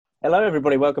Hello,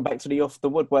 everybody. Welcome back to the Off the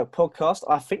Woodwork podcast.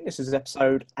 I think this is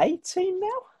episode 18 now.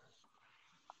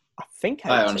 I think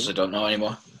I 18. honestly don't know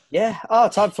anymore. Yeah. Oh,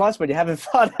 time flies when you're having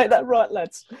fun. Ain't that right,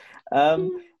 lads?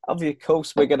 Of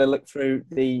course, we're going to look through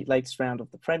the latest round of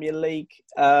the Premier League.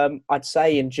 I'd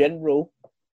say, in general,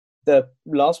 the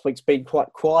last week's been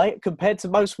quite quiet compared to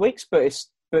most weeks, but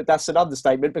that's an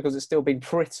understatement because it's still been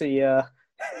pretty. No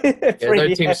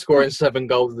team scoring 7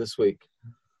 goals this week.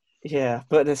 Yeah,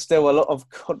 but there's still a lot of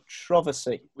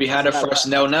controversy. We had our first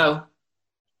 0-0.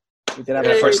 We did have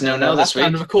our first no 0-0 this week.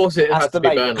 And of course, it That's had to be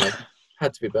debatable. Burnley.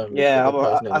 Had to be Burnley. Yeah,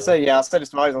 I said this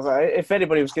to Moses. I was like, if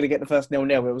anybody was going to get the first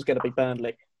 0-0, it was going to be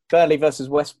Burnley. Burnley versus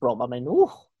West Brom. I mean,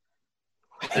 ooh.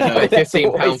 I know,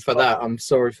 £15 for that. I'm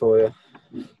sorry for you.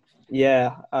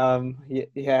 Yeah,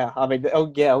 yeah. I mean,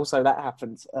 also that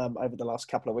happened over the last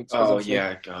couple of weeks. Oh,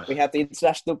 yeah, God. We had the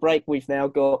international break. We've now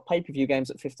got pay-per-view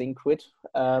games at £15.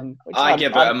 I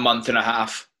give it a month and a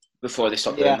half before they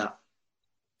stop doing that.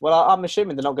 Well, I'm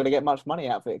assuming they're not going to get much money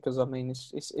out of it because, I mean,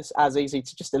 it's as easy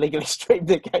to just illegally stream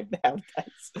the game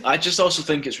nowadays. I just also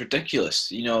think it's ridiculous,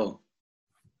 there's no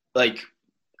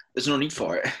need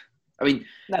for it. I mean,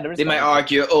 they might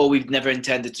argue, we've never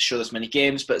intended to show this many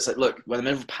games, but it's like, look, we're in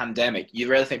the middle of a pandemic. You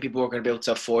really think people are going to be able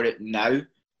to afford it now,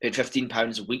 paying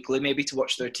 £15 weekly maybe to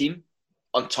watch their team,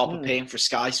 on top of paying for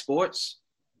Sky Sports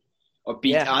or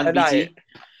BT?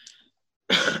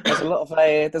 There's a lot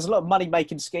of money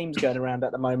making schemes going around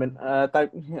at the moment.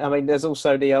 There's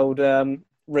also the old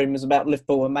rumours about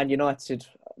Liverpool and Man United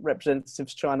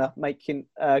representatives trying to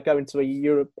go into a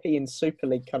European Super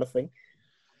League kind of thing.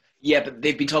 Yeah, but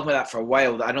they've been talking about that for a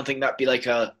while. I don't think that'd be like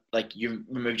you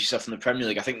removed yourself from the Premier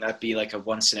League. I think that'd be like a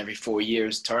once in every 4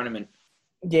 years tournament.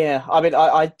 Yeah, I mean,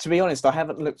 I to be honest, I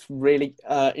haven't looked really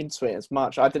into it as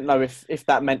much. I didn't know if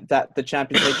that meant that the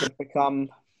Champions League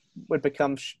would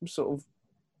become sort of.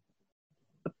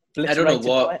 I don't know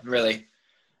what really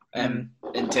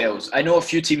entails. I know a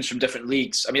few teams from different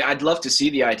leagues. I mean, I'd love to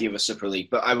see the idea of a Super League,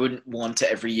 but I wouldn't want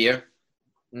it every year.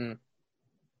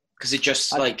 Because it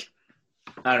just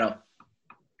I don't know.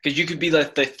 Because you could be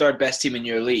like the third best team in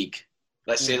your league.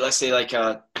 Let's say like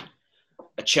a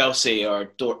Chelsea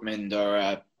or Dortmund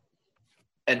or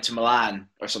Inter Milan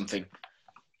or something,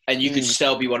 and you could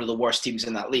still be one of the worst teams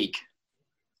in that league.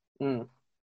 Yeah,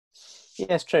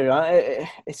 it's true. I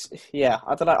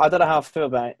don't know. I don't know how I feel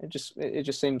about it. It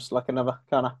just seems like another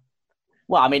kind of.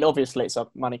 Well, I mean, obviously it's a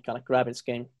money kind of grabbing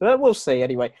scheme, but we'll see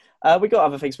anyway. We got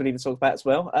other things we need to talk about as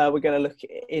well. We're going to look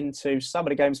into some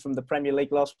of the games from the Premier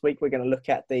League last week. We're going to look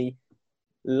at the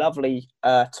lovely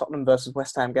Tottenham versus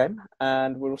West Ham game,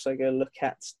 and we're also going to look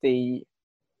at the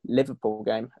Liverpool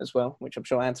game as well, which I'm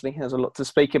sure Anthony has a lot to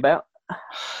speak about.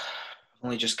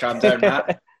 Only just calm down,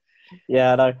 Matt.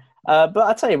 Yeah, I know. But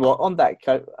I tell you what, on that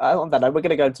note, we're going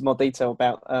to go into more detail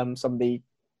about some of the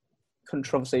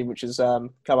controversy which has come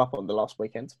up on the last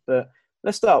weekend. But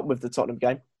let's start with the Tottenham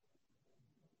game.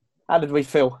 How did we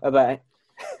feel about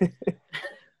it?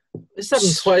 It's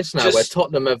happened twice now where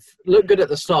Tottenham have looked good at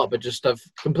the start, but just have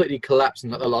completely collapsed in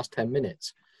like the last 10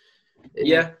 minutes. They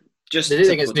did it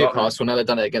against Newcastle, now they've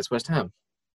done it against West Ham.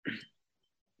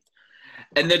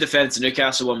 In their defence, the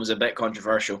Newcastle one was a bit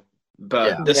controversial,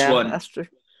 but this one, that's true.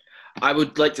 I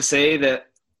would like to say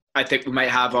that I think we might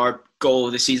have our goal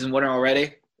of the season winner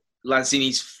already.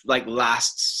 Lanzini's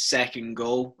last second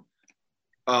goal.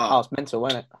 It's mental,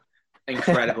 wasn't it?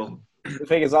 Incredible. The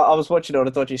thing is, I was watching it on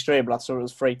a dodgy stream and I saw it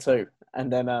was 3-2.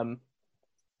 And then,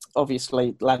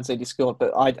 obviously, Lanzini scored.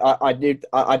 But I knew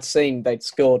I'd seen they'd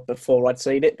scored before I'd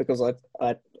seen it because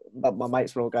my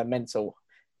mates were all going mental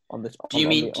on the. Do you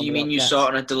mean you saw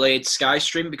it on a delayed Sky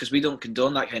stream? Because we don't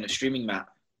condone that kind of streaming, Matt.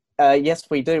 Yes,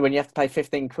 we do. When you have to pay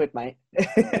 £15, mate.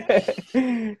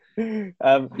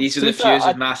 These are the views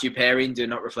of Matthew Perry and do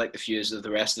not reflect the views of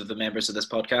the rest of the members of this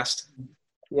podcast.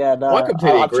 Yeah, no. I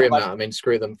completely agree on that. I mean,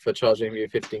 screw them for charging you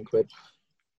 £15.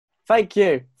 Thank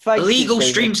you. Illegal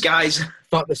streams, guys.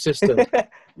 Fuck the system.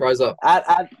 Rise up.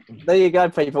 There you go,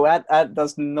 people. Ad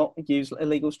does not use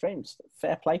illegal streams.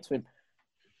 Fair play to him.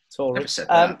 Never said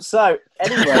that. So,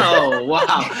 anyway. Oh,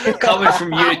 wow. Coming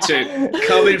from you two.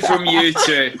 Coming from you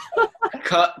two.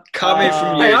 I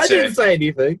didn't say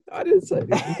anything.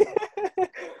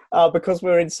 Because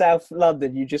we're in South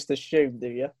London, you just assume, do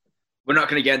you? We're not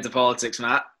going to get into politics,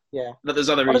 Matt. Yeah. But there's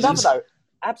other reasons.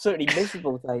 Absolutely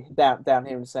miserable day down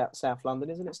here in South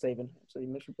London, isn't it, Stephen?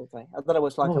 Absolutely miserable day. I don't know what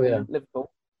it's like in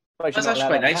Liverpool. That's actually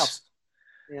quite nice.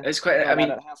 Yeah. It's quite. I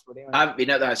mean, I haven't been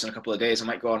out the house in a couple of days. I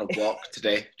might go on a walk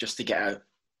today just to get out.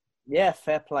 Yeah,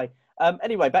 fair play.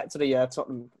 Anyway, back to the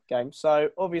Tottenham game. So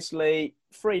obviously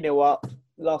 3-0 up.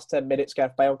 Last 10 minutes,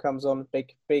 Gareth Bale comes on.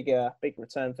 Big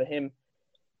return for him.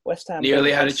 West Ham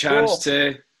nearly had a chance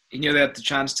to. He nearly had the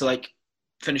chance to like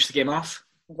finish the game off.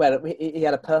 Well, he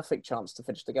had a perfect chance to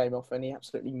finish the game off, and he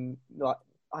absolutely like.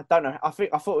 I don't know. I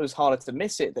thought it was harder to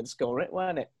miss it than score it,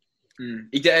 weren't it?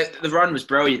 He did. The run was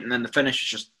brilliant, and then the finish was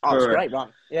just. Oh, it was a great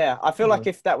run. Yeah, I feel like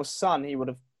if that was Son, he would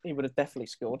have definitely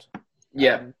scored.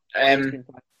 Yeah,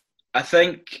 I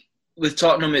think with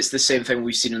Tottenham, it's the same thing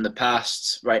we've seen in the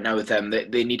past. Right now with them,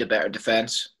 they need a better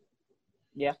defense.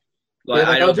 Yeah.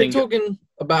 I've been talking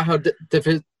about how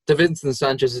Davinson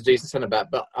Sanchez is a decent centre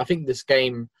back, but I think this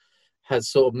game has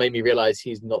sort of made me realise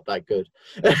he's not that good.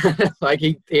 Like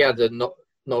he had a not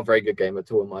a very good game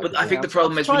at all. But I think the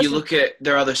problem is when you look at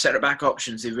their other centre back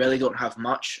options, they really don't have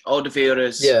much.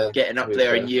 Alderweireld's getting up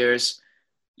there in years.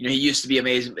 You know, he used to be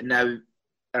amazing, but now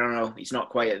I don't know. He's not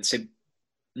quite at the same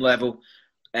level.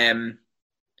 I mean,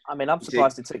 I'm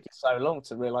surprised it took you so long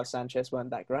to realise Sanchez weren't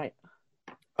that great.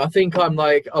 I think I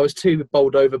was too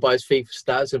bowled over by his FIFA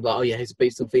stats and like, oh yeah, he's a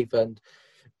beast on FIFA and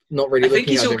not really. I think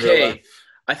he's okay.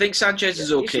 I think Sanchez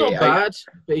is okay. He's not bad,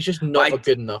 but he's just not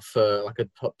good enough for like a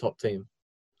top team.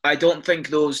 I don't think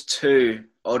those two,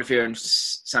 Alderweireld and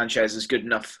Sanchez, is good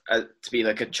enough to be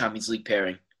like a Champions League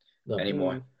pairing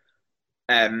anymore.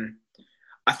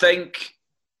 I think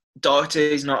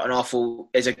Doherty is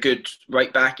a good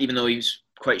right back, even though he's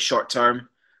quite short term.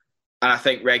 And I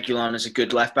think Reguilon is a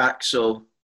good left back. So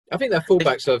I think their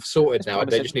fullbacks are sorted now.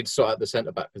 They just need to sort out the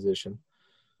centre back position.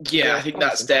 Yeah, I think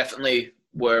that's definitely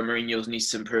where Mourinho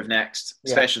needs to improve next,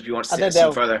 especially if he wants to take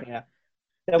it further. Yeah.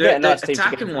 They'll get a nice team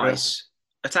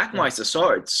Attacking wise, they're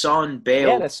sorted. Son,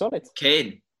 Bale, they're solid.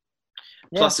 Kane.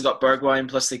 Plus they got Bergwijn,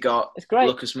 plus they got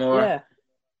Lucas Moura. Yeah.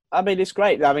 I mean, it's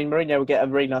great. I mean, Mourinho will get a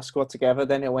really nice squad together,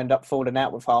 then he'll end up falling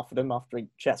out with half of them after he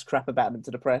chats crap about them to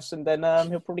the press, and then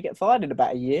he'll probably get fired in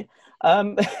about a year.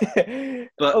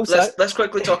 But also, let's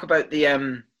quickly talk about the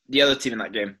other team in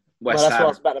that game, West Ham. That's what I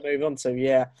was about to move on to,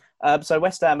 yeah. So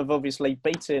West Ham have obviously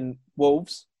beaten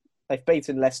Wolves, they've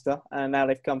beaten Leicester, and now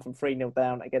they've come from 3-0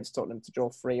 down against Tottenham to draw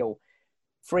 3-3.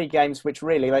 3 games which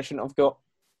really they shouldn't have got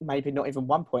maybe not even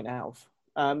 1 point out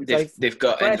of. They've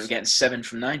got ended up getting 7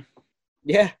 from 9.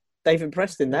 Yeah, they've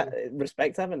impressed in that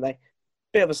respect, haven't they?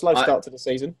 Bit of a slow start to the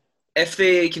season. If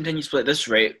they continue to play at this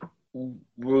rate,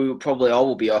 we probably all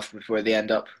will be off before they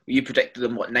end up. You predicted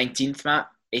them, 19th,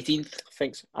 Matt?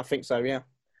 18th? I think so, yeah.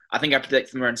 I think I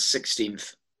predicted them around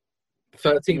 16th.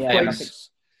 13th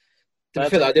place. To be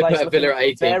fair, I did put Villa at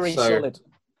 18th. Very solid.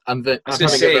 I'm having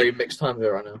a very mixed time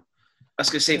there right now. I was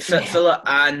going to say, Villa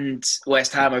and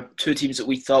West Ham are 2 teams that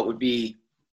we thought would be,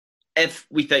 if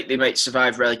we think they might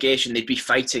survive relegation, they'd be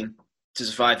fighting to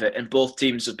survive it. And both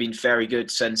teams have been very good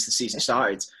since the season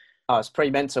started. Oh, it's pretty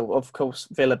mental. Of course,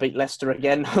 Villa beat Leicester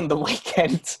again on the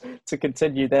weekend to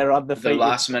continue their undefeated. The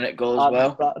last-minute goal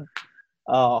as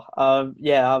well.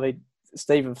 Yeah, I mean,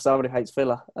 Stephen, for somebody who hates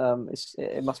Villa,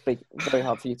 it must be very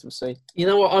hard for you to see. You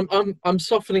know what? I'm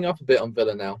softening up a bit on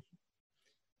Villa now.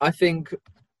 I think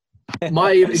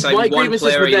my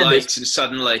grievances with them and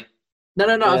suddenly. No.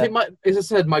 Yeah. I think as I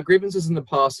said, my grievances in the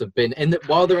past have been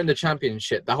while they're in the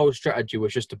Championship, the whole strategy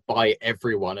was just to buy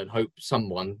everyone and hope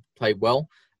someone played well.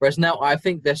 Whereas now I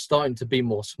think they're starting to be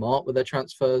more smart with their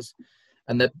transfers,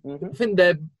 and I think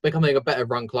they're becoming a better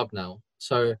run club now.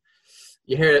 So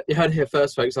you heard it here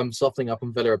first, folks. I'm softening up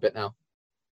on Villa a bit now.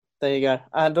 There you go.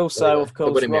 And also, of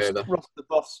course,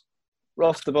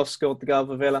 Ross the boss scored the goal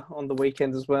for Villa on the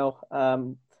weekend as well.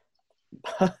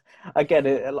 Again,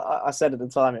 I said at the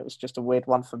time it was just a weird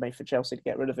one for me for Chelsea to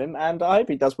get rid of him, and I hope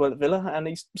he does well at Villa, and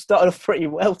he's started off pretty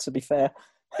well, to be fair.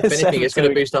 If anything, it's going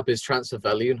to boost up his transfer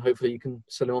value, and hopefully you can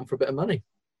sell him on for a bit of money.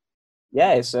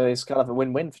 Yeah, it's kind of a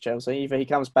win-win for Chelsea. Either he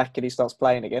comes back and he starts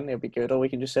playing again, he'll be good, or we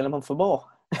can just sell him on for more.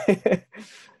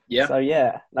 Yeah. So,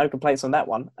 yeah, no complaints on that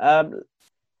one.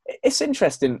 It's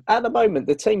interesting. At the moment,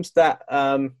 the teams that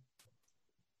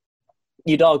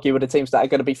you'd argue are the teams that are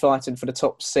going to be fighting for the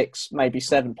top 6, maybe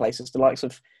 7 places, the likes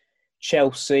of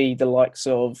Chelsea, the likes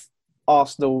of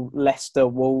Arsenal, Leicester,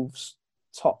 Wolves,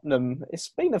 Tottenham. It's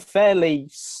been a fairly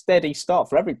steady start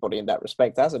for everybody in that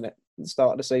respect, hasn't it? At the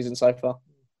start of the season so far.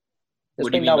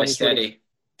 What do you mean by steady?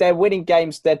 They're winning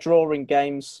games, they're drawing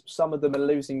games, some of them are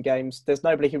losing games. There's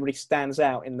nobody who really stands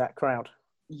out in that crowd.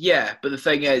 Yeah, but the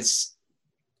thing is,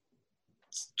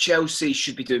 Chelsea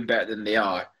should be doing better than they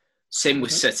are. Same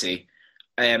with City.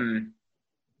 I'd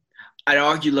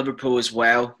argue Liverpool as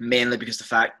well, mainly because the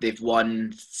fact they've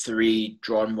won 3,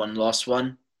 drawn 1, lost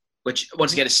 1, which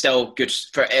once again is still good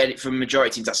for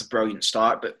majority teams. That's a brilliant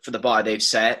start, but for the bar they've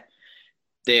set,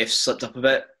 they've slipped up a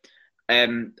bit. I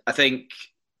think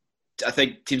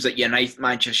teams like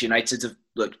Manchester United have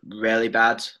looked really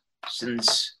bad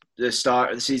since the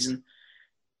start of the season.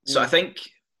 So I think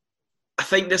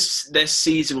think this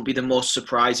season will be the most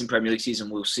surprising Premier League season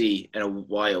we'll see in a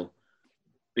while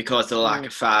because of the lack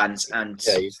of fans and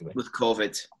with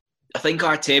COVID. I think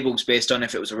our tables, based on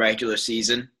if it was a regular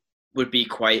season, would be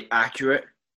quite accurate.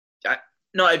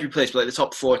 Not every place, but like the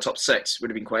top 4, top 6 would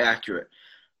have been quite accurate.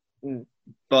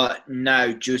 But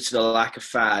now, due to the lack of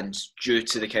fans, due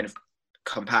to the kind of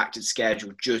compacted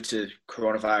schedule, due to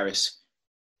coronavirus,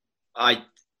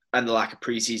 and the lack of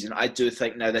pre-season, I do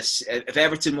think now if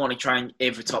Everton want to try and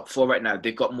aim for top 4 right now,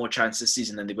 they've got more chance this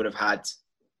season than they would have had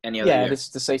any other year. Yeah, this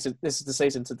is the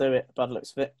season to do it, by the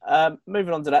looks of it.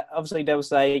 Moving on to that, obviously there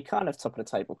was a kind of top of the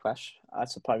table clash, I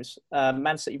suppose.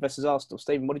 Man City versus Arsenal.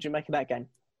 Stephen, what did you make of that game?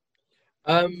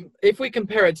 If we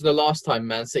compare it to the last time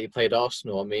Man City played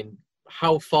Arsenal, I mean,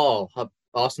 how far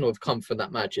Arsenal have come from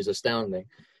that match is astounding.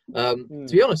 To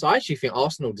be honest, I actually think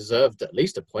Arsenal deserved at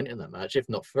least a point in that match, if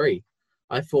not 3.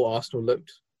 I thought Arsenal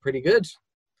looked pretty good.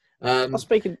 I was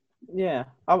speaking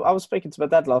to my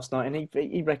dad last night, and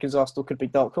he reckons Arsenal could be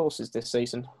dark horses this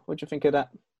season. What do you think of that?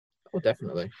 Oh,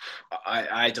 definitely.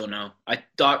 I don't know.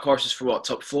 Dark horses for what?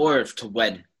 Top 4 or to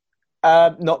win?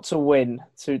 Not to win,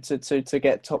 to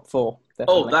get top 4.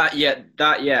 Definitely.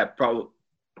 Oh, probably,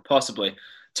 possibly.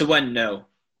 To win, no.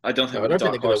 I don't think. I don't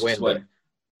think they're going to win.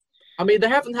 I mean, they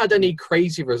haven't had any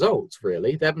crazy results,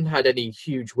 really. They haven't had any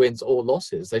huge wins or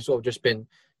losses. They've sort of just been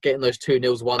getting those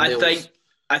 2-0s, 1-0s.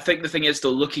 I think the thing is,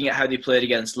 though, looking at how they played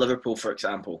against Liverpool, for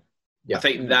example, I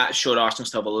think that showed Arsenal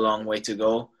still have a long way to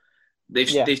go.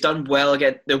 They've done well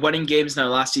again. They're winning games now.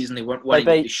 Last season they weren't winning.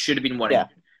 They should have been winning. Yeah.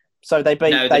 So they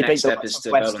beat the likes of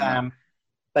West Ham.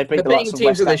 They beat the likes of teams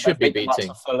West Ham. They should be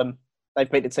beating. Fulham. They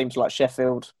beat the teams like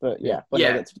Sheffield, but they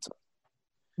get to the top.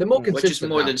 They're more consistent, which is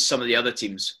more than some of the other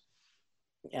teams.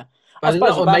 Yeah, but they're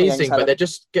not amazing, but they're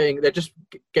just getting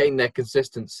their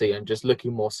consistency and just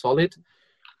looking more solid.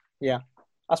 Yeah,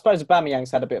 I suppose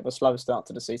Aubameyang's had a bit of a slower start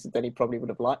to the season than he probably would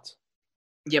have liked.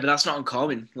 Yeah, but that's not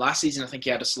uncommon. Last season, I think he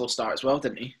had a slow start as well,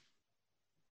 didn't he?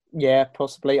 Yeah,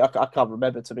 possibly. I can't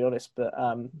remember, to be honest, but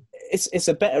it's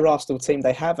a better Arsenal team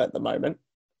they have at the moment.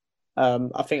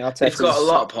 I think they've got a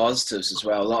lot of positives as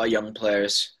well. A lot of young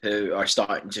players who are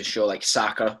starting to show, like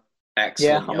Saka,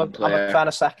 excellent young player. I'm a fan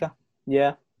of Saka.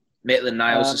 Yeah.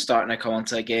 Maitland-Niles is starting to come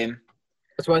onto the game.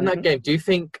 That's why in that game, do you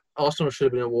think Arsenal should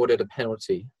have been awarded a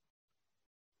penalty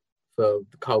for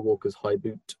Kyle Walker's high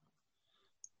boot?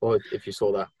 Or if you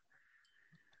saw that?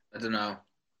 I don't know.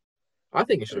 I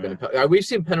think it should have been a penalty. We've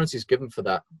seen penalties given for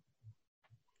that.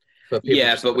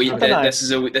 Yeah, but this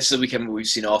is a weekend where we've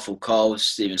seen awful calls,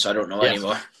 Stephen, so I don't know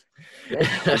anymore.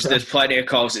 There's plenty of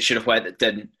calls that should have went that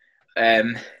didn't.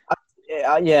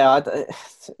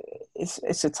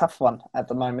 It's a tough one at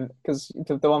the moment because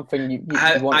the one thing you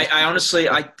want. I honestly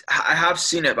have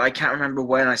seen it, but I can't remember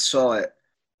when I saw it.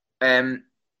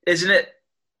 Isn't it?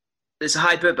 It's a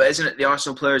high boot, but isn't it the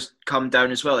Arsenal player's come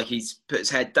down as well? Like he's put his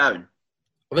head down.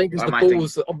 I think it's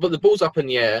the ball's up in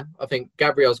the air. I think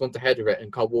Gabriel's gone to header it,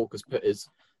 and Kyle Walker's put his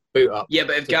boot up. Yeah,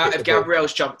 but if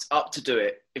Gabriel's jumped up to do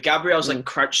it, if Gabriel's like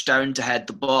crouched down to head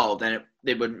the ball, then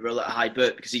they wouldn't rule it a high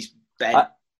boot because he's bent.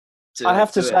 I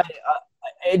have to say,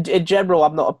 in general,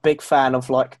 I'm not a big fan of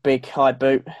like big high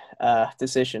boot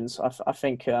decisions. I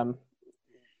think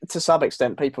to some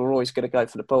extent, people are always going to go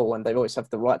for the ball, and they always have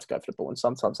the right to go for the ball. And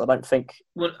sometimes I don't think.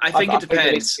 Well, I think it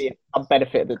depends. I'm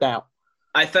benefit of the doubt.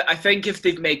 I think if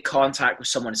they've made contact with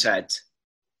someone's head,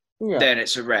 then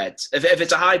it's a red. If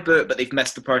it's a high boot but they've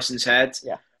missed the person's head,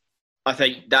 I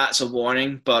think that's a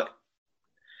warning.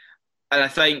 And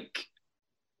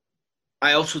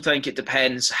I also think it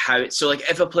depends how it's. So, like,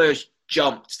 if a player's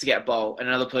jumped to get a ball and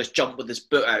another player's jumped with his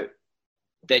boot out,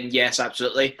 then yes,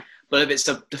 absolutely. But if it's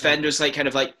the defender's like kind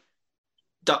of like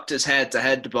ducked his head to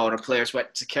head the ball and a player's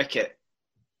went to kick it,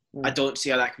 I don't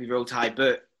see how that can be ruled high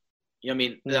boot. You know what I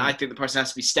mean? Yeah. I think the person has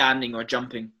to be standing or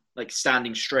jumping, like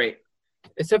standing straight.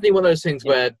 It's definitely one of those things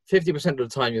where 50% of the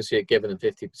time you'll see it given and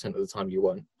 50% of the time you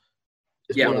won't.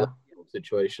 It's one of those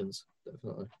situations,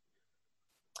 definitely.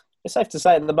 It's safe to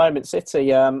say at the moment,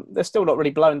 City, they're still not really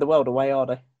blowing the world away, are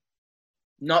they?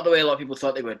 Not the way a lot of people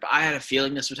thought they would, but I had a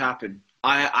feeling this would happen.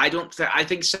 I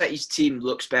think City's team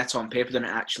looks better on paper than it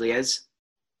actually is.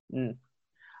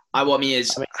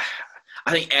 I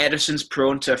think Ederson's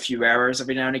prone to a few errors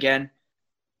every now and again.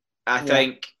 I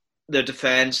think the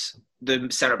defence, the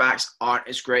centre-backs aren't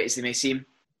as great as they may seem.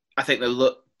 I think they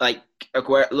look like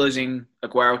losing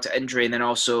Aguero to injury, and then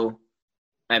also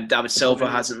David Silva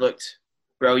hasn't looked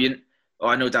brilliant. Oh,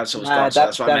 I know David Silva's gone, so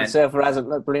that's what I meant. David Silva hasn't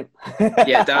looked brilliant.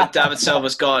 David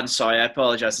Silva's gone. Sorry, I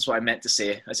apologise. That's what I meant to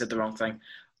say. I said the wrong thing.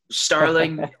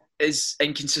 Sterling is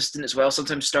inconsistent as well.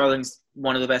 Sometimes Sterling's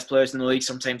one of the best players in the league.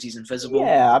 Sometimes he's invisible.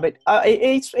 Yeah, I mean,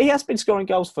 he has been scoring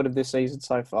goals for them this season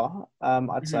so far,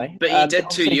 I'd say. But he did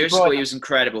 2 years ago. He was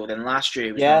incredible. Then last year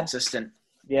he was non-existent.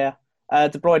 Yeah.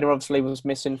 De Bruyne obviously was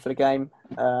missing for the game,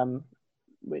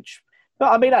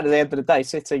 But I mean, at the end of the day,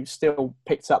 City still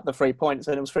picked up the 3 points,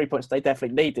 and it was 3 points they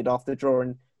definitely needed after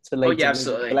drawing to Leeds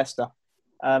and Leicester.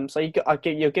 So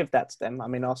you'll give that to them. I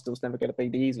mean, Arsenal's never going to be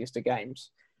the easiest of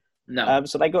games. No.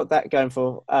 So they got that going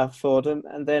for them,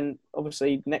 and then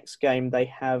obviously next game they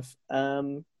have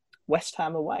West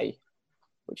Ham away,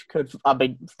 which could, I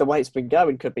mean, the way it's been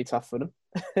going, could be tough for them.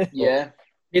 Yeah,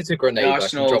 it's a grenade.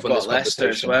 Arsenal have got Leicester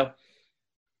as well.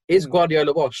 Is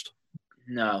Guardiola washed?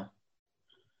 No,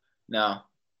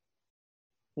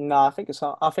 I think it's.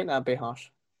 I think that'd be harsh.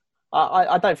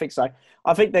 I don't think so.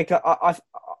 I think they.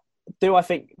 I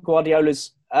think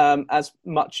Guardiola's as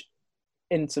much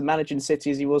into managing City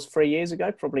as he was 3 years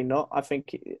ago? Probably not. I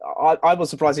think I was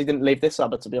surprised he didn't leave this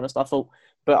summer, to be honest.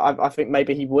 I think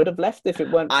maybe he would have left if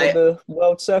it weren't for the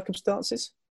world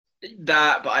circumstances.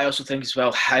 That, but I also think as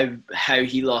well how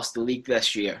he lost the league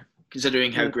this year,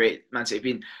 considering how great Man City have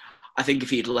been. I think if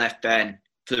he'd left then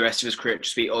for the rest of his career, it'd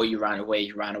just be, you ran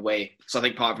away. So I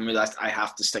think part of him realised I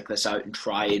have to stick this out and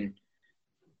try and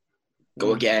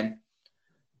go again.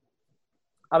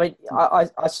 I mean,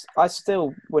 I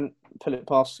still wouldn't put it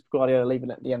past Guardiola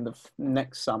leaving at the end of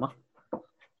next summer.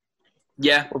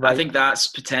 Yeah, I think that's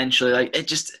potentially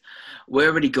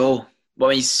where would he go?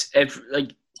 Well,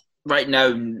 right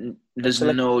now there's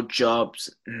no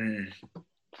jobs.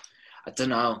 I don't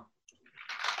know.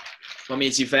 I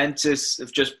mean, Juventus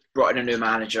have just brought in a new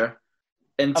manager.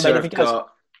 Inter have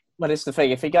got. Well, it's the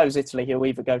thing. If he goes Italy, he'll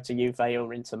either go to Juve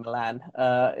or Inter Milan.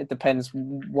 It depends.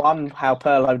 One, how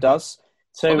Pirlo does.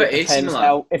 Two, it depends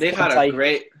how.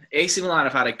 AC Milan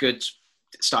have had a good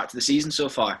start to the season so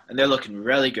far, and they're looking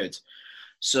really good.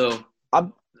 So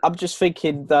I'm just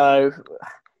thinking though,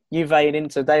 Juve and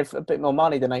Inter, they have a bit more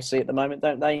money than AC at the moment,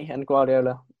 don't they? And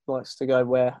Guardiola likes to go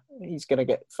where he's going to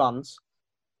get funds.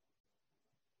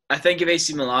 I think if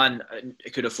AC Milan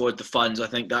could afford the funds, I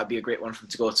think that'd be a great one for him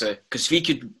to go to. Because if he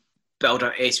could build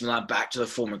up AC Milan back to the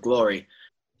former glory,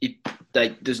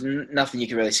 there's nothing you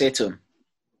can really say to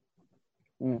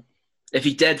him. If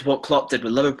he did what Klopp did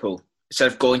with Liverpool, instead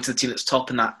of going to the team that's top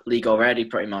in that league already,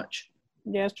 pretty much.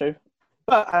 Yeah, it's true.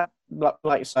 But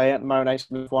like you say, at the moment, AC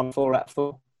won 4 out of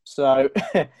 4. So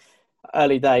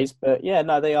early days. But yeah,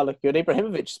 no, they are looking good.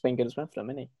 Ibrahimovic has been good as well for them,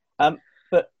 hasn't he?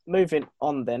 But moving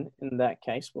on then, in that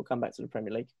case, we'll come back to the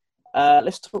Premier League.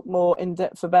 Let's talk more in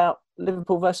depth about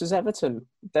Liverpool versus Everton.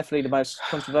 Definitely the most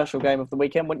controversial game of the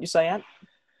weekend, wouldn't you say, Ant?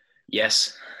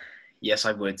 Yes,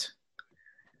 I would.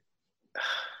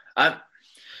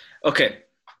 Okay.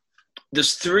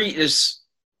 There's three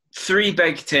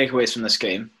big takeaways from this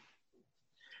game.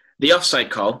 The offside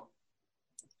call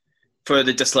for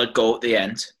the disallowed goal at the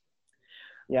end.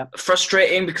 Yeah.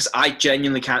 Frustrating because I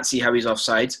genuinely can't see how he's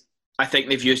offside. I think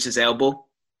they've used his elbow,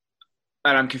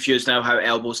 and I'm confused now how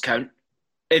elbows count.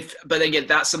 But then again,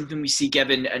 that's something we see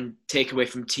given and take away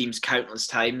from teams countless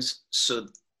times. So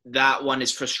that one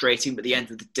is frustrating, but at the end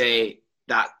of the day,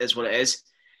 that is what it is.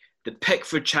 The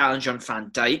Pickford challenge on Van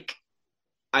Dijk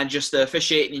and just the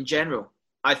officiating in general.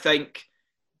 I think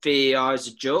VAR is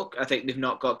a joke. I think they've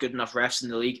not got good enough refs in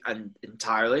the league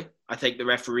entirely. I think the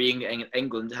refereeing in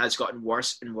England has gotten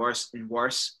worse and worse and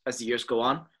worse as the years go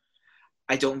on.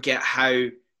 I don't get how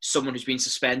someone who's been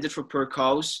suspended for poor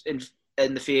calls in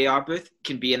the VAR booth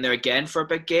can be in there again for a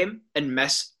big game and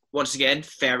miss, once again,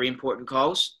 very important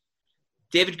calls.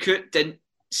 David Coote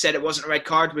said it wasn't a red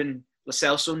card when Lo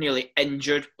Celso nearly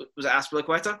injured, was it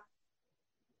Azpilicueta?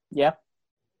 Yeah.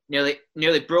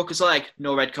 Nearly broke his leg,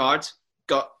 no red card.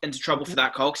 Got into trouble for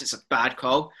that call because it's a bad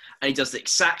call. And he does the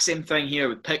exact same thing here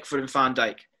with Pickford and Van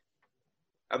Dijk.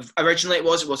 Originally it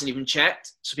wasn't even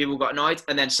checked, so people got annoyed.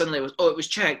 And then suddenly it was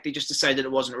checked. They just decided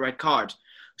it wasn't a red card.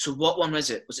 So what one was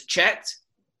it? Was it checked?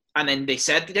 And then they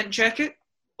said they didn't check it?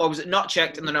 Or was it not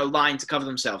checked and they're now lying to cover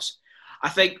themselves? I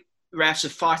think refs are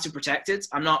far too protected.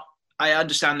 I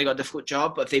understand they got a difficult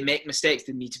job, but if they make mistakes,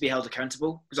 they need to be held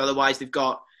accountable because otherwise they've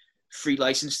got free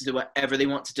license to do whatever they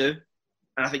want to do.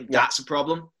 And I think that's a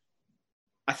problem.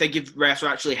 I think if refs were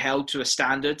actually held to a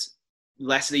standard,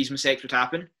 less of these mistakes would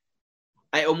happen.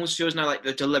 It almost feels now like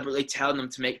they're deliberately telling them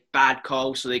to make bad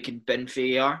calls so they can bin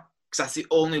VAR because that's the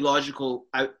only logical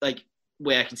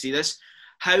way I can see this.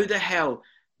 How the hell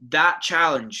that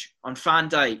challenge on Van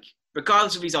Dijk,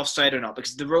 regardless if he's offside or not,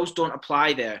 because the rules don't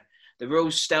apply there, the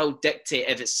rules still dictate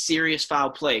if it's serious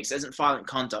foul play, because it isn't violent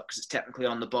conduct because it's technically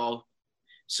on the ball.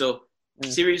 So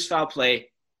serious foul play,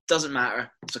 doesn't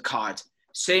matter, it's a card.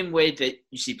 Same way that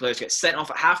you see players get sent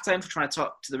off at halftime for trying to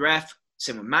talk to the ref.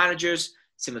 Same with managers.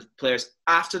 Same with players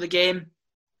after the game.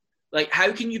 Like,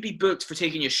 how can you be booked for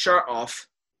taking your shirt off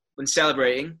when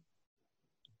celebrating,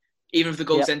 even if the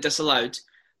goal's then disallowed,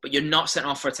 but you're not sent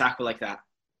off for a tackle like that?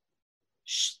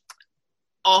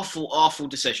 Awful, awful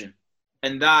decision.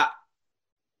 And that,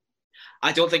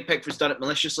 I don't think Pickford's done it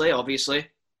maliciously, obviously.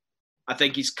 I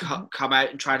think he's come out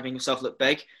and tried to make himself look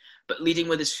big. But leading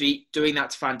with his feet, doing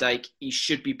that to Van Dijk, he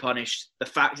should be punished. The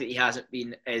fact that he hasn't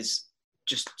been is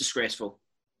just disgraceful.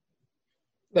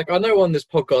 Like, I know on this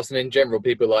podcast and in general,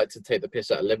 people like to take the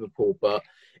piss out of Liverpool, but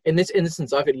in this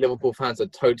instance, I think Liverpool fans are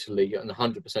totally and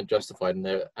 100% justified in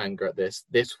their anger at this.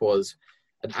 This was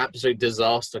an absolute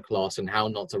disaster class in how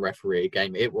not to referee a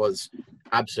game. It was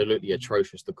absolutely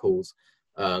atrocious, the calls.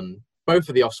 Both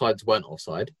of the offsides weren't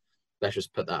offside. Let's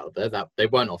just put that out there. That they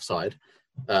weren't offside.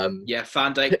 Van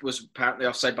Dijk was apparently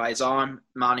offside by his arm,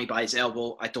 Mane by his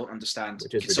elbow. I don't understand.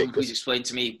 Can someone please explain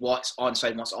to me what's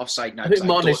onside and what's offside now? I think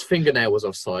Mane's fingernail was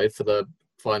offside for the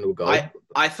final goal.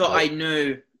 I thought I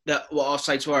knew that what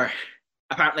offsides were.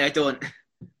 Apparently I don't.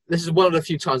 This is one of the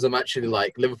few times I'm actually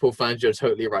like, Liverpool fans, you're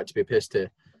totally right to be pissed here.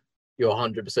 You're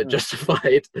 100%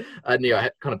 justified. And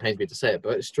it kind of pains me to say it,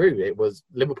 but it's true. It was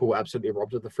Liverpool were absolutely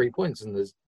robbed of the 3 points, and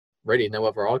there's really no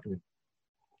other argument.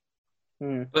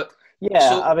 But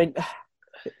I mean,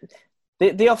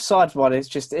 the offside one is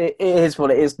just it is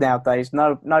what it is nowadays.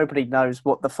 Nobody knows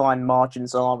what the fine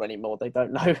margins are anymore. They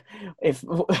don't know if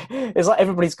it's like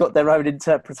everybody's got their own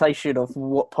interpretation of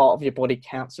what part of your body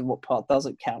counts and what part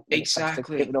doesn't count.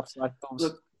 Exactly. Look,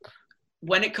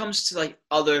 when it comes to like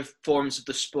other forms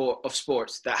of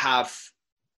sports that have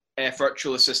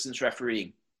virtual assistance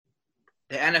refereeing,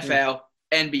 the NFL,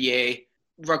 NBA,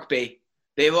 rugby.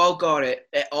 They've all got it.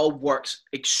 It all works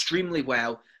extremely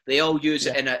well. They all use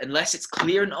it unless it's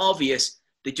clear and obvious,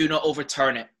 they do not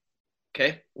overturn it.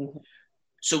 Okay? Mm-hmm.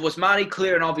 So was Mane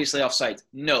clear and obviously offside?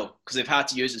 No, because they've had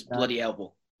to use his bloody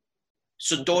elbow.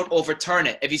 So don't overturn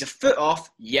it. If he's a foot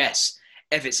off, yes.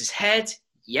 If it's his head,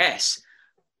 yes.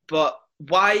 But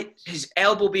why his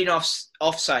elbow being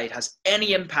offside has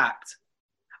any impact?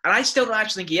 And I still don't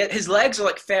actually think his legs are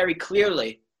like very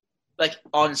clearly like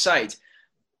onside.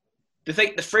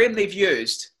 The frame they've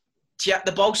used,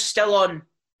 the ball's still on,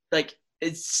 like,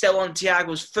 it's still on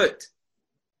Thiago's foot.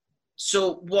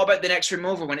 So what about the next frame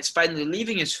over when it's finally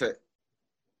leaving his foot?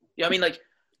 You know what I mean? Like,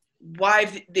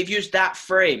 why they've used that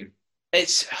frame?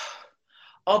 It's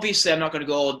obviously I'm not going to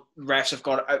go, refs have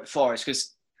got it out for us,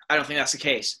 because I don't think that's the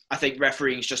case. I think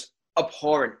refereeing is just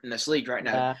abhorrent in this league right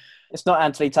now. It's not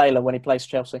Anthony Taylor when he plays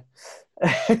Chelsea.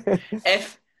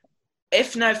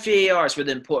 If now VARs were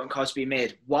the important calls to be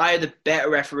made, why are the better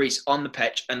referees on the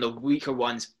pitch and the weaker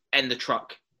ones in the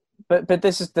truck? But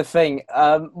this is the thing.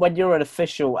 When you're an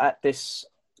official at this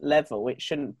level, it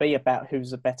shouldn't be about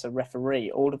who's a better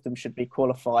referee. All of them should be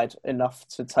qualified enough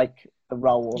to take the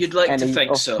role. You'd like to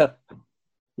think so.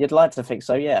 You'd like to think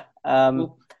so, yeah.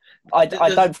 I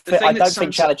don't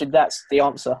think challenging that's the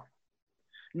answer.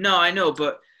 No, I know,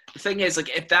 but the thing is, like,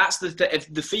 if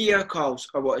the VAR calls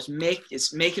are what is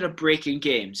making or breaking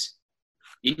games,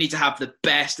 you need to have the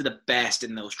best of the best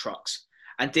in those trucks.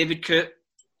 And David Coote,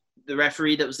 the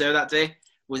referee that was there that day,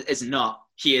 is not.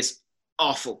 He is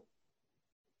awful.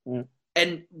 Mm.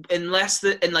 And when was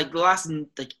the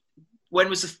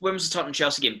Tottenham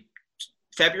Chelsea game?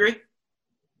 February?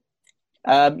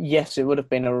 Yes, it would have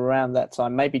been around that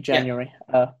time, maybe January.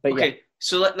 Yeah.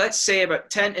 So let's say about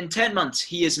 10 months,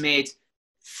 he has made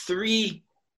 3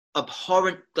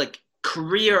 abhorrent, like,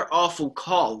 career awful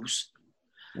calls.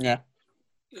 Yeah.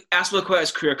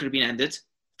 Azpilicueta's career could have been ended.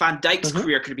 Van Dijk's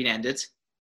career could have been ended.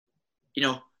 You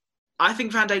know, I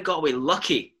think Van Dijk got away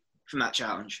lucky from that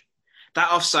challenge. That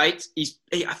offside,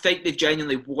 I think they've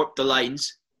genuinely warped the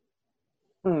lines.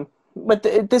 But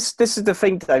this is the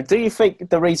thing, though. Do you think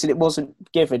the reason it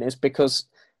wasn't given is because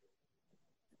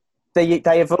they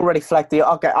have already flagged the...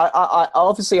 Okay, I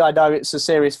obviously I know it's a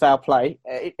serious foul play.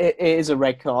 It is a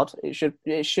red card.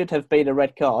 It should have been a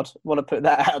red card. I want to put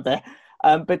that out there.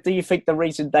 But do you think the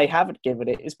reason they haven't given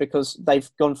it is because they've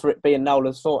gone for it being null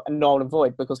and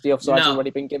void because the offside's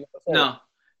already been given before? No,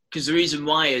 because the reason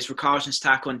why is Richarlison's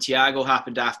tackle on Thiago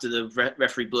happened after the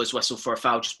referee blew his whistle for a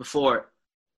foul just before it.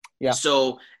 Yeah.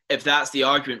 So if that's the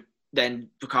argument, then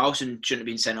Richarlison shouldn't have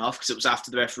been sent off because it was after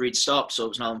the referee stopped, so it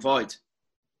was null and void.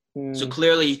 So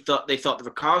clearly they thought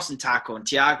the Richarlison tackle on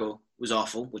Thiago was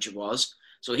awful, which it was.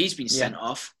 So he's been sent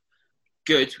off.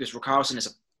 Good, because Richarlison is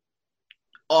an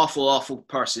awful, awful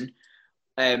person.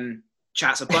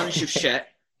 Chats a bunch of shit.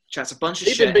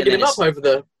 You've been bigging him up over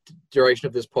the duration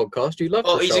of this podcast. You love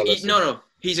Richarlison. No.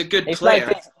 He's a good player.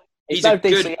 He's no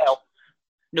DCL.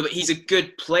 No, but he's a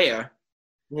good player.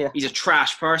 Yeah. He's a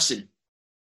trash person.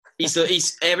 He's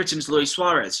Everton's Luis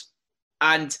Suarez.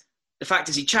 And the fact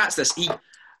is, he chats this.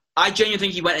 I genuinely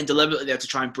think he went in deliberately there to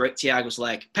try and break Thiago's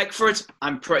leg. Pickford,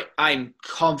 I'm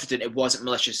confident it wasn't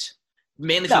malicious.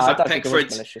 Mainly for the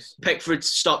fact Pickford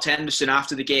stopped Henderson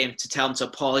after the game to tell him to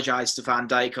apologise to Van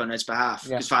Dijk on his behalf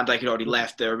because Van Dijk had already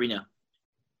left the arena.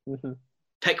 Mm-hmm.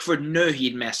 Pickford knew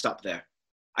he'd messed up there.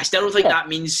 I still don't think that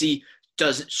means he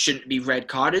shouldn't be red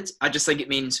carded. I just think it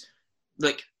means,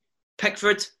 like,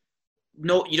 Pickford,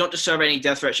 no, you don't deserve any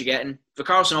death threats you're getting.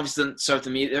 Richarlison obviously doesn't deserve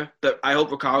them either, but I hope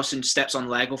Richarlison steps on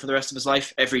Lego for the rest of his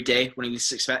life every day when he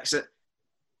least expects it.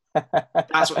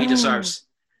 That's what he deserves.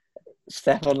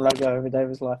 Step on Lego every day of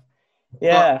his life.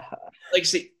 Yeah. But, like,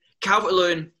 see,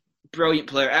 Calvert-Lewin, brilliant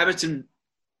player. Everton,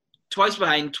 twice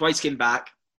behind, twice came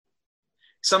back.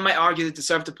 Some might argue they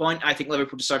deserved a point. I think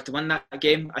Liverpool deserved to win that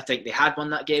game. I think they had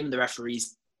won that game. The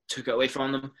referees took it away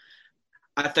from them.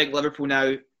 I think Liverpool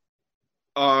now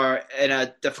are in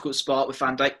a difficult spot with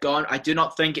Van Dijk gone. I do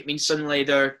not think it means suddenly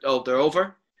they're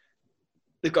over.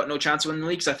 They've got no chance of winning the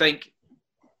league. Because I think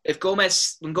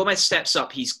when Gomez steps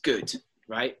up, he's good,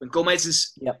 right? When Gomez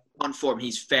is on form,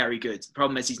 he's very good. The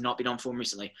problem is he's not been on form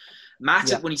recently.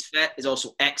 Matip, when he's fit, is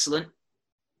also excellent.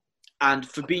 And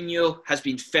Fabinho has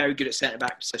been very good at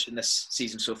centre-back position this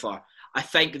season so far. I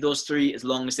think those three, as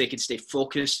long as they can stay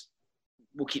focused,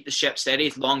 will keep the ship steady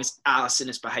as long as Alisson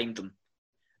is behind them.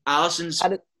 Alisson's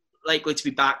likely to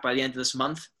be back by the end of this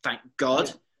month, thank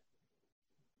God.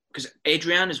 Because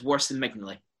Adrian is worse than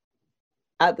Mignolet.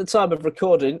 At the time of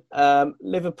recording,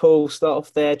 Liverpool start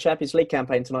off their Champions League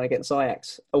campaign tonight against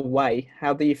Ajax away.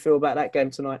 How do you feel about that game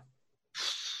tonight?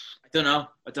 I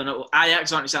don't know.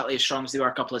 Ajax aren't exactly as strong as they were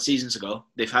a couple of seasons ago.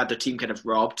 They've had their team kind of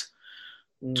robbed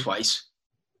twice.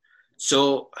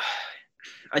 So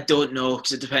I don't know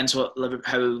because it depends how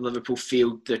Liverpool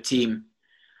field their team.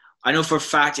 I know for a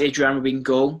fact Adrian will be in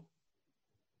goal.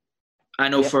 I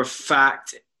know for a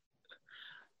fact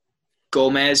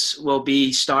Gomez will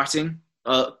be starting.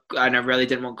 And I really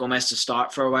didn't want Gomez to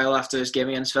start for a while after his game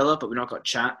against Villa, but we've not got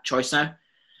choice now.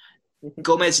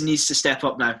 Gomez needs to step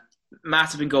up now.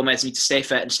 Matip and Gomez need to stay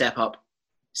fit and step up.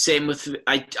 Same with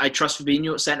I trust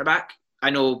Fabinho at centre back.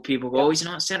 I know people go, he's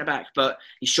not a centre back, but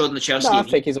he showed in the Chelsea game. I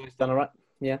think he's always done all right.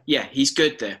 Yeah, he's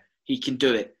good there. He can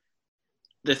do it.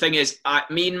 The thing is,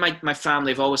 me and my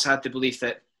family have always had the belief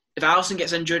that if Alisson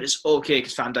gets injured, it's okay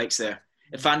because Van Dijk's there.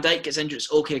 If Van Dijk gets injured,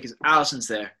 it's okay because Alisson's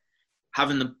there.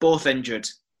 Having them both injured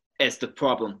is the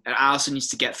problem, and Alisson needs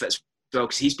to get fit as well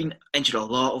because he's been injured a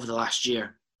lot over the last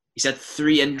year. He's had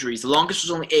 3 injuries. The longest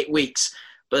was only 8 weeks,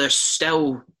 but they're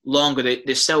still longer.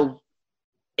 There's still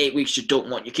 8 weeks you don't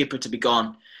want your keeper to be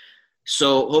gone.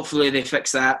 So hopefully they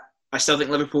fix that. I still think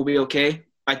Liverpool will be okay.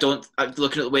 I'm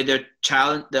looking at the way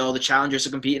all the challengers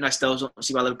are competing, I still don't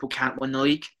see why Liverpool can't win the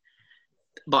league.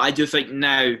 But I do think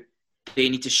now they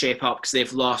need to shape up because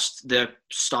they've lost their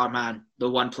star man, the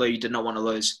one player you did not want to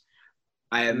lose.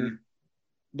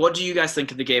 What do you guys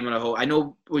think of the game on a whole? I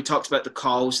know we talked about the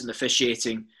calls and the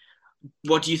officiating.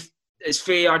 Is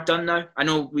VAR done now? I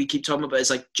know we keep talking about it. It's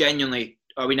like, genuinely,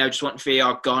 are we now just wanting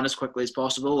VAR gone as quickly as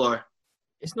possible? Or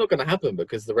it's not going to happen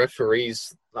because the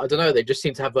referees, I don't know, they just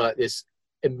seem to have this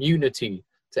immunity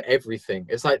to everything.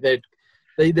 It's like they're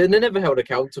never held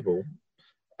accountable,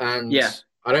 and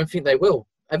I don't think they will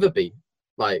ever be.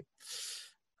 Like,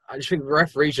 I just think the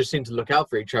referees just seem to look out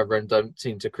for each other and don't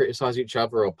seem to criticize each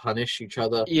other or punish each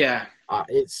other. Yeah,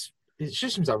 it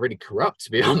just seems like really corrupt,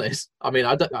 to be honest. I mean,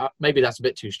 maybe that's a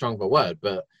bit too strong of a word,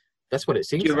 but that's what it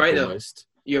seems. You're like right, almost.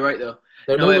 You're right, though.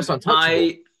 They're almost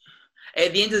untouchable.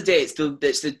 At the end of the day, it's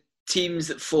the teams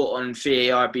that fought on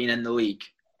VAR being in the league.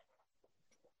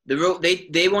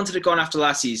 They wanted it gone after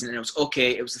last season, and it was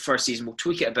okay. It was the first season. We'll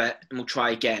tweak it a bit, and we'll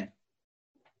try again.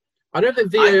 I don't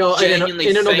think VAR in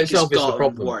and of itself is the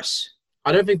problem. Worse.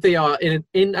 I don't think VAR in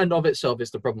and of itself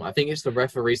is the problem. I think it's the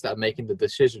referees that are making the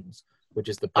decisions, which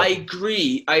is the problem.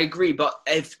 I agree. But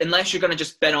unless you're going to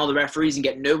just ban all the referees and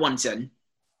get new ones in,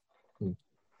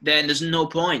 then there's no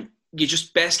point. You're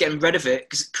just best getting rid of it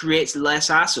because it creates less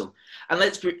hassle. And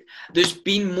there's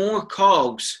been more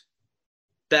calls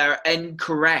that are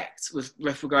incorrect with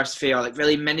regards to VAR, like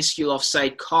really minuscule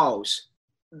offside calls.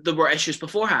 There were issues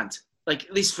beforehand. Like,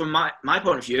 at least from my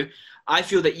point of view, I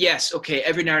feel that, yes, okay,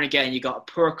 every now and again you got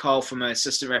a poor call from an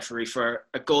assistant referee for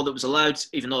a goal that was allowed,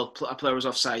 even though a player was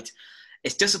offside.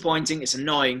 It's disappointing, it's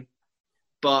annoying,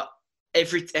 but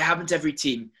it happens to every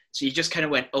team. So you just kind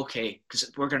of went, okay,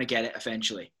 because we're going to get it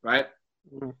eventually, right?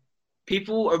 Mm-hmm.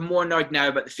 People are more annoyed now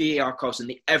about the VAR calls than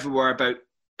they ever were about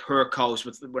poor calls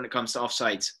when it comes to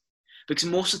offsides. because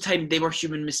most of the time they were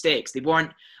human mistakes. They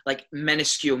weren't like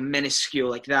minuscule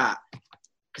like that,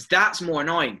 because that's more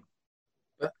annoying.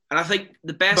 And I think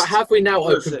the best... But have we now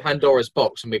opened Pandora's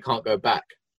box and we can't go back?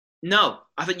 No,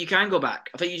 I think you can go back.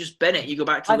 I think you just bin it. You go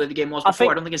back to where the game was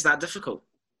before. I don't think it's that difficult.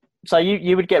 So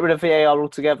you would get rid of VAR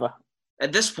altogether?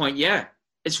 At this point, yeah.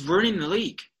 It's ruining the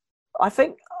league. I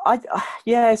think...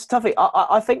 it's tough.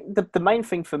 I think the main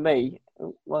thing for me...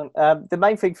 the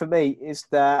main thing for me is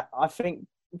that I think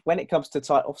when it comes to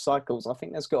tight off cycles, I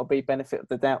think there's got to be benefit of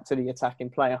the doubt to the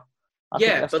attacking player. But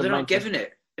they're not giving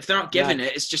it. If they're not giving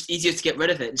it, it's just easier to get rid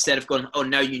of it instead of going, oh,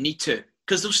 now you need to.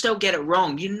 Because they'll still get it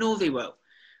wrong. You know they will.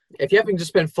 If you're having to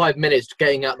spend 5 minutes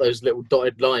getting out those little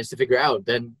dotted lines to figure it out,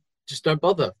 then just don't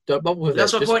bother. Don't bother with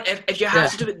That's it. That's my point. If you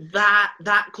have to do it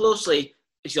that closely,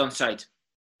 it's onside.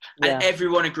 And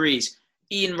everyone agrees.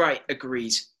 Ian Wright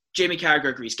agrees. Jamie Carragher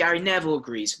agrees. Gary Neville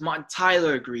agrees. Martin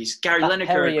Tyler agrees. Gary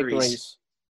Lineker agrees.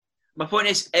 My point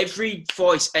is, every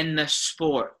voice in this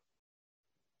sport,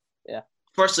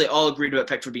 firstly, all agreed about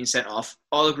Pickford being sent off.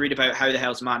 All agreed about how the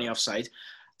hell's Manny offside.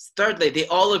 Thirdly, they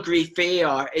all agree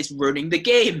VAR is ruining the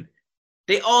game.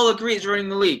 They all agree it's ruining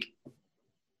the league.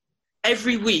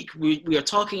 Every week, we are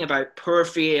talking about poor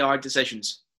VAR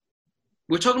decisions.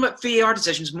 We're talking about VAR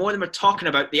decisions more than we're talking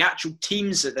about the actual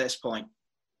teams at this point.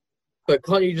 But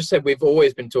can't you just say we've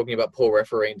always been talking about poor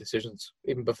refereeing decisions,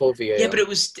 even before VAR? Yeah, but it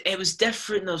was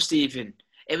different though, Stephen.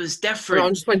 It was different. No,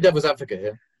 I'm just playing devil's advocate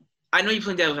here. I know you're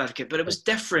playing devil's advocate, but it was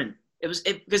different.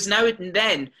 Because now and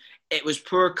then it was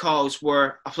poor calls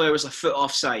where a player was a foot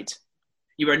offside.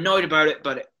 You were annoyed about it,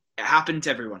 but it happened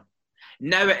to everyone.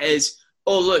 Now it is,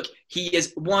 oh look, he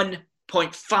is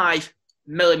 1.5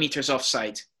 millimeters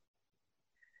offside.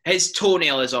 His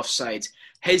toenail is offside.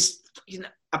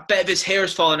 A bit of his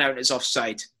hair's falling out and it's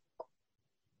offside.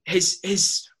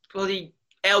 His bloody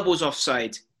elbow's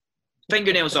offside.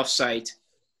 Fingernail's offside.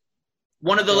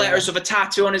 One of the letters of a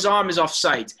tattoo on his arm is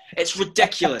offside. It's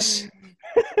ridiculous.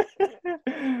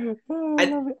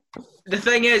 And the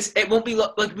thing is, it won't be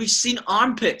like we've seen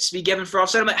armpits be given for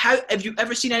offside. I'm like, how have you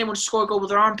ever seen anyone score a goal with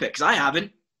their armpit? Because I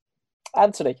haven't.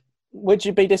 Anthony, would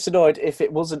you be disannoyed if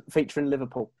it wasn't featuring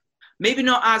Liverpool? Maybe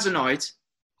not as annoyed.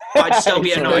 I'd still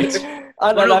be annoyed.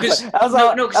 I know, that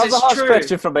was a harsh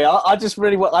question from me. I just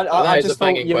really want. I just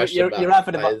thought you're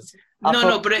having a moment.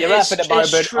 But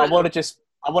it's true.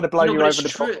 I want to blow you over the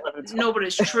top. No, but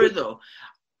it's true though.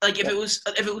 Like if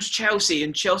it was Chelsea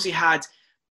and Chelsea had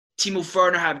Timo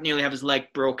Werner nearly have his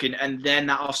leg broken and then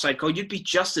that offside call, you'd be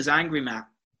just as angry, Matt.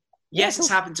 Yes, it's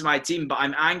happened to my team, but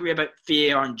I'm angry about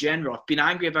VAR in general. I've been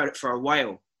angry about it for a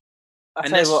while.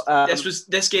 And this was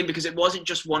this game because it wasn't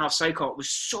just one offside call. It was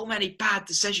so many bad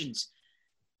decisions.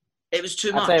 It was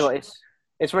too much. I'll tell you what,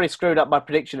 it's really screwed up my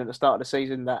prediction at the start of the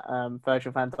season that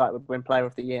Virgil van Dijk would win Player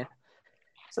of the Year.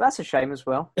 So that's a shame as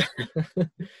well.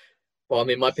 Well, I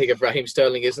mean, my pick of Raheem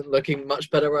Sterling isn't looking much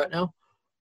better right now.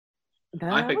 No,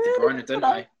 I picked De Bruyne, didn't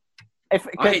I?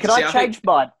 Can I change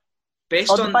mine? Based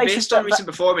on recent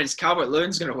performance,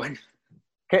 Calvert-Lewin's going to win.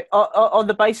 Okay, on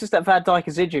the basis that Van Dijk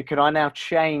is injured, can I now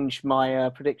change my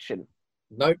prediction?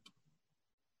 Nope.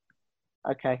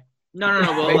 Okay. No,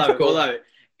 we'll allow it.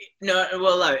 No,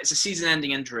 we'll allow it. It's a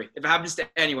season-ending injury. If it happens to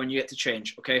anyone, you get to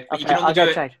change, okay? But you can only do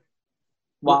it. Change.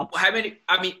 Well, how many?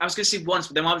 I mean, I was going to say once,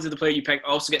 but then what happens if the player you pick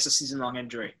also gets a season-long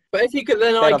injury? But if you could,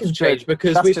 then I can change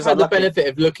because we've had the benefit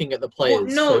of looking at the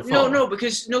players. Well, no,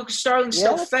 because Sterling's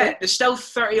still fit. There's still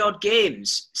 30-odd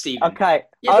games, Stephen. Okay.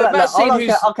 Yeah, but that's seeing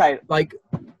who's like.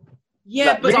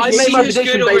 Yeah, but I made my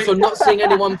prediction based on not seeing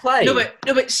anyone play. No,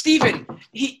 but Stephen,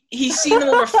 he's seen them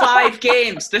over 5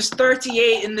 games. There's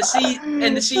 38 in the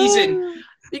season.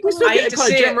 You can still get a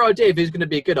kind of general idea if he's going to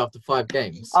be good after 5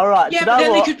 games. All right. Yeah, but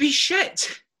then they could be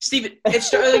shit. Stephen, if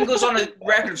Sterling goes on a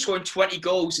record of scoring 20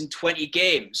 goals in 20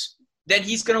 games, then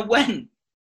he's going to win.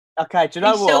 Okay, do you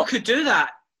know what? He still could do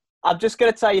that. I'm just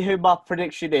going to tell you who my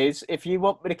prediction is. If you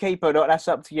want me to keep or not, that's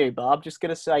up to you. But I'm just going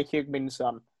to say Heung-min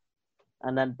Son.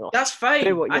 And then that's fine.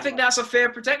 I think that's a fair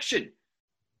prediction.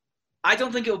 I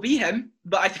don't think it'll be him,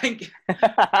 but I think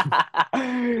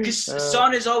because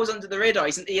Son is always under the radar.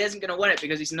 He isn't going to win it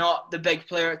because he's not the big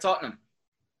player at Tottenham.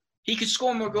 He could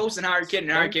score more goals than Harry Kane,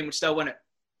 and Harry Kane would still win it.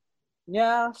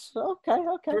 Yeah. Okay.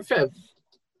 To be fair,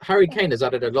 Harry Kane has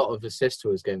added a lot of assists to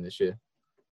his game this year.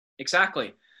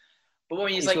 Exactly, but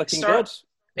when he's like looking good.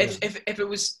 If it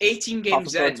was 18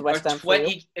 games in or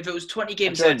 20, if it was 20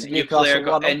 games in and your player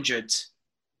got injured.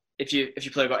 If your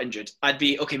player got injured, I'd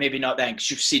be okay. Maybe not then because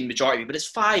you've seen majority, but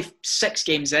it's 5-6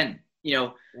 games in.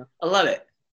 I love it.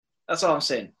 That's all I'm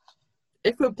saying.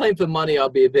 If we're playing for money, I'll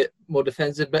be a bit more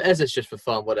defensive. But as it's just for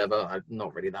fun, whatever. I'm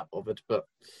not really that bothered. But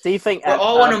do you think we're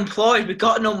all unemployed? We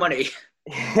got no money.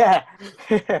 Yeah.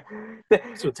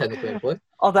 Still technically employed.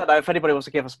 I don't know if anybody wants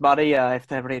to give us money. If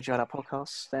they really enjoyed our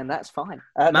podcast, then that's fine.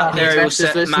 Matt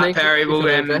Perry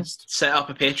will set up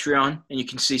a Patreon, and you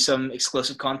can see some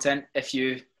exclusive content if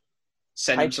you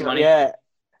send him some money. Yeah,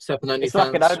 it's like an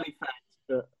OnlyFans,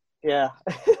 but yeah.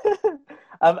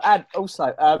 And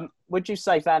also, would you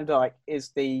say Van Dijk is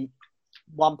the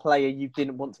one player you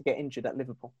didn't want to get injured at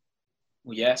Liverpool?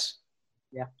 Well, yes.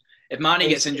 Yeah. If Mane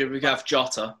gets injured, we have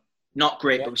Jota. Not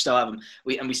great, but we still have him.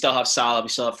 We still have Salah. We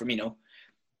still have Firmino.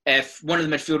 If one of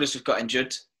the midfielders have got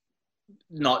injured,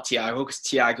 not Thiago, because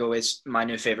Thiago is my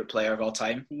new favourite player of all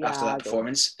time after that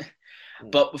performance.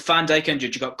 But with Van Dijk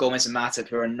injured, you've got Gomez and Matip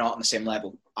who are not on the same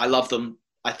level. I love them.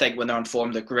 I think when they're on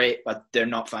form, they're great, but they're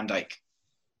not Van Dijk.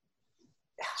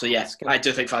 So, yeah, I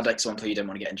do think Van Dijk's the one player you didn't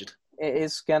want to get injured. It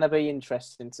is going to be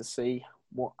interesting to see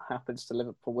what happens to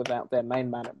Liverpool without their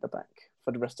main man at the back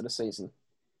for the rest of the season.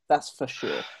 That's for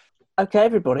sure. Okay,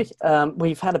 everybody,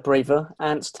 we've had a breather.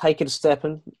 Ant's taken a step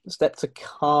to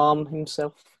calm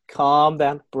himself, calm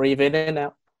down, breathe in and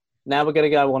out. Now we're going to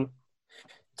go on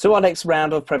to our next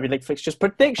round of Premier League fixtures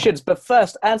predictions. But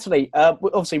first, Anthony,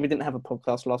 obviously we didn't have a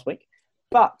podcast last week,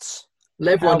 but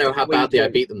let everyone know how badly I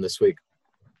beat them this week.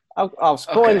 Oh,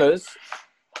 spoilers.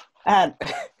 Okay. And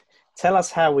tell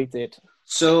us how we did.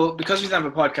 So, because we didn't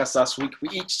have a podcast last week, we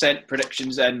each sent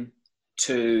predictions in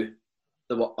to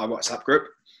our WhatsApp group.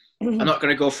 I'm not going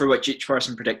to go through what each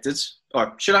person predicted.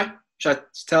 Or should I? Should I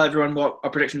tell everyone what our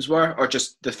predictions were, or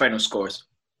just the final scores?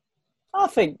 I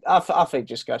think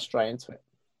just go straight into it.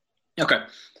 Okay.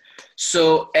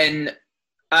 So,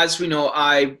 as we know,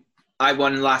 I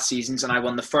won last season's and I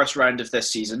won the first round of this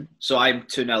season. So I'm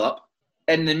 2-0 up.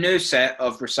 In the new set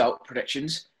of result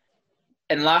predictions,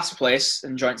 in last place,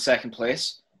 in joint second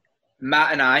place,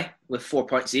 Matt and I with 4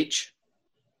 points each.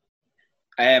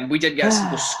 We didn't get a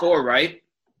single score right,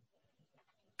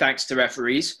 thanks to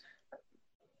referees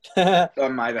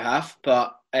on my behalf,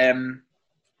 but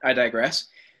I digress.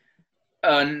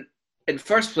 In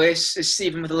first place is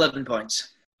Stephen with 11 points.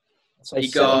 So he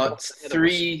got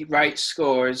 3 right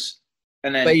scores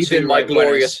and then Bathe 2 in my right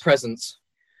glorious winners. presence.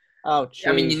 Oh, geez.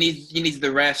 I mean, you need the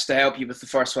refs to help you with the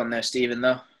first one there, Stephen,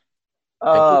 though.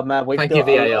 Oh, man. Thank you,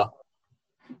 VAR.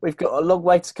 We've got a long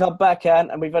way to come back, Ant,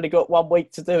 and we've only got 1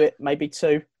 week to do it, maybe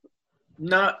 2.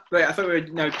 No, wait, I thought we were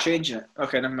now changing it.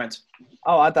 Okay, never mind.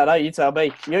 Oh, I don't know. You tell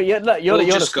me. You're the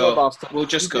scoremaster. We'll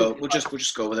just go. We'll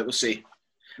just go with it. We'll see.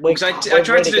 Because I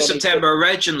tried to do September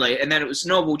originally, and then it was,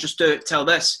 no, we'll just do it till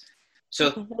this.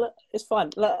 So it's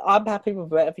fine. Look, I'm happy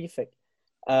with whatever you think.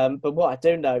 But what I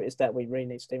do know is that we really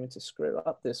need Stephen to screw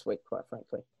up this week, quite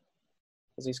frankly.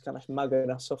 Because he's kind of mugging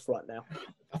us off right now.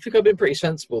 I think I've been pretty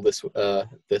sensible this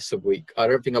week. I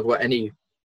don't think I've got any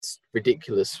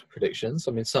ridiculous predictions.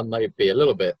 I mean, some may be a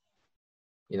little bit,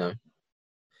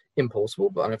 impossible,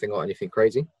 but I don't think I've got anything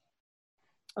crazy.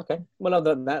 Okay. Well,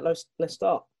 other than that, let's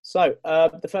start. So,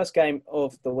 the first game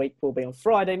of the week will be on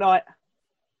Friday night.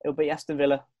 It'll be Aston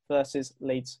Villa versus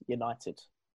Leeds United.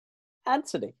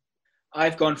 Anthony.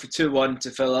 I've gone for 2-1 to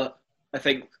Villa. I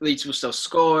think Leeds will still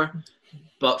score,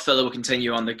 but Villa will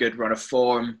continue on the good run of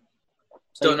form.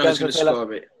 So don't know who's going to score,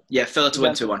 but yeah, Villa to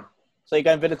win 2-1. So you're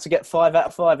going Villa to get 5 out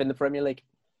of 5 in the Premier League?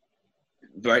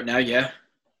 Right now, yeah.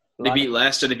 They beat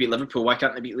Leicester, they beat Liverpool. Why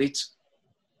can't they beat Leeds?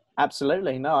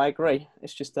 Absolutely. No, I agree.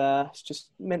 It's just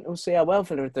mental to see how well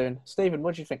Villa are doing. Stephen,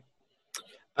 what do you think?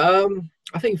 I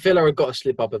think Villa have got to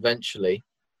slip up eventually.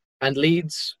 And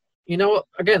Leeds, you know what?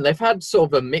 Again, they've had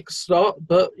sort of a mixed start,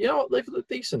 but you know what? They've looked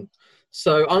decent.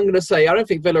 So I'm going to say, I don't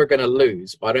think Villa are going to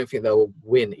lose, but I don't think they'll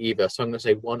win either. So I'm going to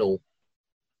say 1-1.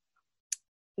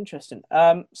 Interesting.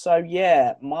 So,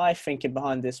 yeah, my thinking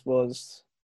behind this was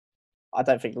I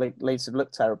don't think Leeds have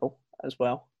looked terrible as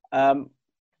well.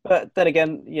 But then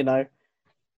again,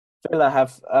 Villa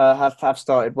have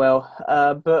started well.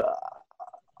 But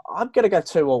I'm going to go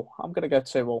 2-2. I'm going to go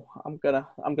 2-2. I'm going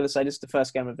to say this is the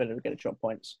first game of Villa we're going to drop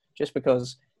points, just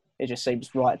because it just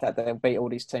seems right that they'll beat all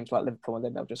these teams like Liverpool and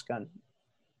then they'll just go and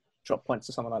drop points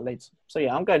to someone like Leeds. So,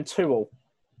 yeah, I'm going 2-2.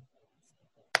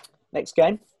 Next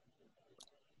game.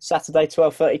 Saturday,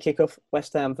 12:30 kickoff,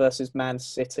 West Ham versus Man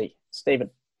City. Stephen.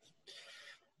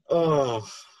 Oh,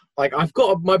 I've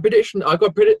got my prediction. I've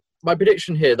got my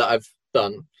prediction here that I've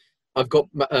done. I've got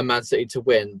Man City to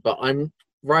win, but I'm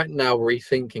right now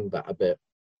rethinking that a bit.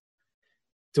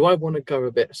 Do I want to go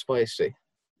a bit spicy?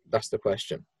 That's the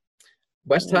question.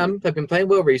 West Ham, they've been playing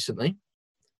well recently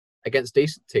against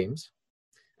decent teams.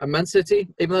 And Man City,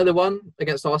 even though they won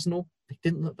against Arsenal, they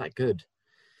didn't look that good.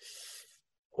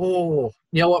 Oh,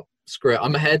 you know what? screw it.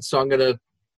 I'm ahead, so I'm gonna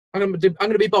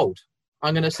be bold.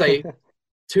 I'm gonna say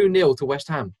 2-0 to West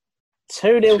Ham.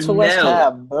 2-0 to West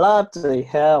Ham. Bloody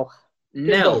hell.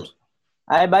 No.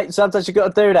 Hey, mate, sometimes you've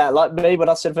got to do that, like me when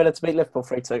I said Villa to beat Liverpool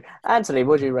 3-2. Anthony,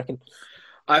 what do you reckon?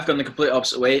 I've gone the complete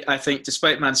opposite way. I think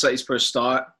despite Man City's poor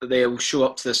start, they will show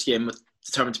up to this game with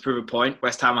determined to prove a point.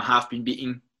 West Ham have been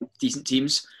beating decent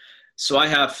teams. So I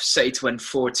have City to win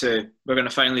 4-2. We're going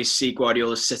to finally see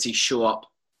Guardiola's City show up.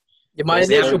 Yeah, my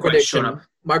original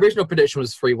prediction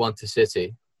was 3-1 to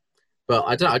City. But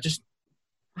I don't know, I just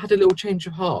had a little change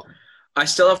of heart. I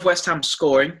still have West Ham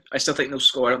scoring. I still think they'll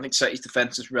score. I don't think City's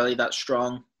defence is really that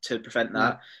strong to prevent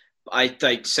that. But I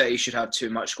think City should have too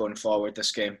much going forward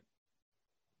this game.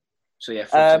 So, yeah.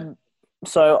 4-2.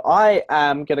 So I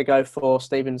am going to go for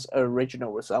Stephen's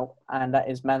original result, and that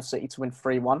is Man City to win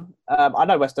 3-1. I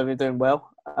know West Ham are doing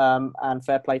well, and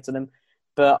fair play to them,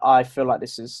 but I feel like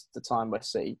this is the time where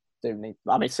City do need...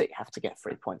 I mean, City have to get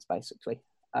 3 points, basically.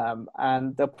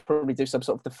 And they'll probably do some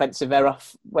sort of defensive error.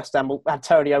 West Ham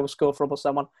Antonio will score from or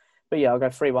someone. But yeah, I'll go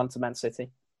 3-1 to Man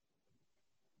City.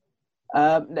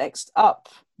 Next up,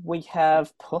 we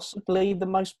have possibly the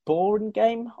most boring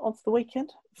game of the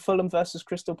weekend. Fulham versus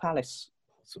Crystal Palace.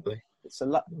 Possibly. It's a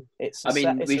London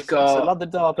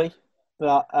derby,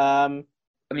 but I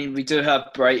mean, we do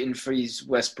have Brighton frees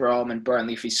West Brom and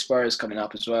Burnley frees Spurs coming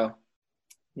up as well.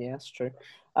 Yeah, that's true.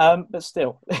 But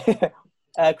still,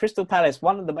 Crystal Palace.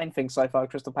 One of the main things so far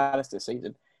with Crystal Palace this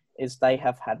season is they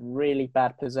have had really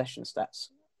bad possession stats.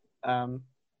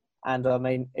 And I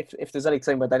mean, if there's any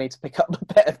team where they need to pick up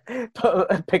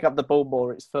the ball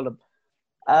more, it's Fulham.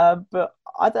 But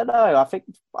I don't know. I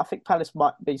think Palace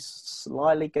might be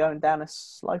slightly going down a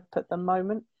slope at the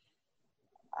moment,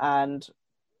 and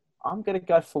I'm going to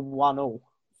go for 1-1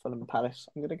 Fulham Palace.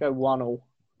 I'm going to go 1-1.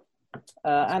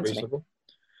 Anthony, reasonable.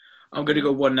 I'm going to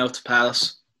go 1-0 to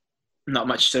Palace. Not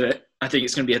much to it. I think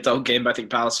it's going to be a dull game, but I think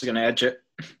Palace are going to edge it.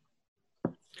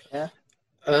 Yeah.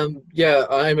 Yeah,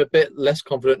 I'm a bit less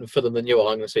confident in Fulham than you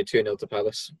are. I'm going to say 2-0 to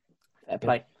Palace. Fair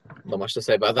play. Not much to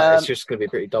say about that. It's just going to be a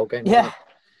pretty dull game. Yeah.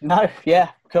 No.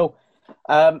 Yeah. Cool.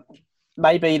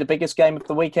 Maybe the biggest game of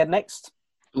the weekend next.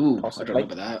 Ooh, possibly. I don't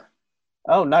know about that.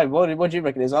 Oh no! What do you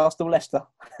reckon? Is Arsenal Leicester?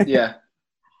 Yeah.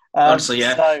 Honestly,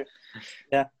 yeah. So,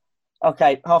 yeah.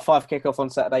 Okay, 5:30 kickoff on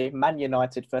Saturday. Man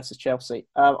United versus Chelsea.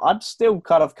 I'm still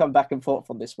kind of come back and forth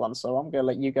on this one, so I'm going to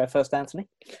let you go first, Anthony.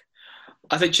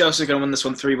 I think Chelsea are going to win this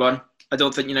one 3-1. I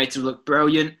don't think United look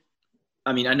brilliant.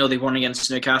 I mean, I know they won against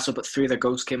Newcastle, but 3 of their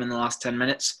goals came in the last 10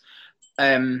 minutes.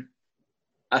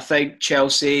 I think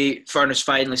Chelsea, Furness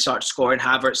finally started scoring.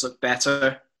 Havertz looked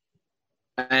better.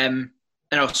 And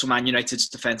also Man United's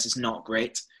defence is not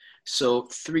great. So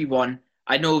 3-1.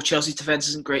 I know Chelsea's defence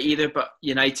isn't great either, but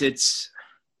United's...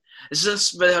 This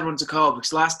is a really hard one to call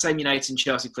because last time United and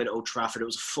Chelsea played at Old Trafford, it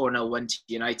was a 4-0 win to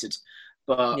United.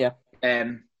 But yeah.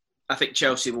 I think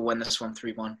Chelsea will win this one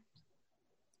 3-1.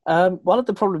 One of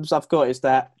the problems I've got is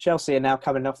that Chelsea are now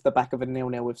coming off the back of a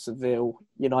 0-0 with Seville.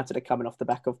 United are coming off the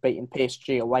back of beating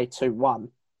PSG away 2-1,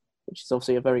 which is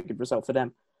obviously a very good result for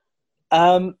them.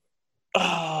 I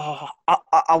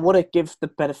want to give the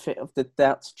benefit of the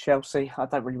doubt to Chelsea. I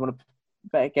don't really want to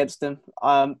bet against them.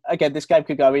 Again, this game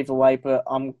could go either way, but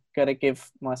I'm going to give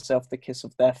myself the kiss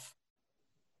of death.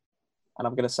 And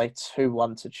I'm going to say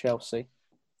 2-1 to Chelsea.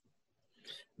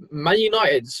 Man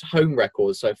United's home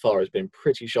record so far has been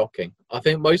pretty shocking. I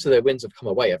think most of their wins have come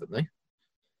away, haven't they?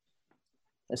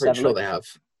 Pretty sure they have.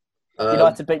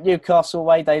 United beat Newcastle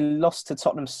away. They lost to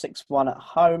Tottenham 6-1 at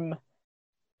home.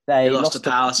 They lost to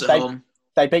Palace at home.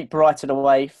 They beat Brighton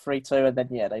away 3-2, and then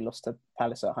they lost to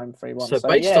Palace at home 3-1. So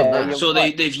based on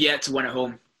that, they've yet to win at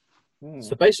home.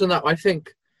 So based on that, I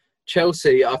think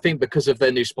Chelsea. I think because of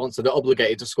their new sponsor, they're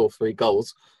obligated to score 3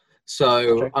 goals.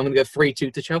 So I'm going to go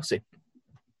 3-2 to Chelsea.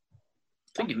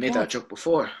 I think you've made that joke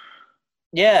before.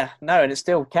 Yeah, no, and it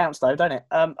still counts though, don't it?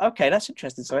 Okay, that's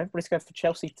interesting. So everybody's going for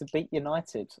Chelsea to beat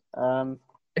United.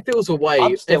 If it was away,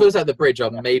 if it was at the Bridge,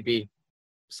 I'd maybe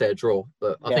say a draw.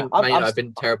 But I think Man United have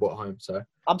been terrible at home. So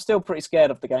I'm still pretty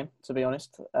scared of the game, to be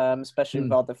honest, especially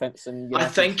with our defence and United.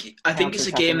 I think it's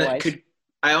a game that could.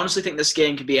 I honestly think this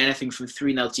game could be anything from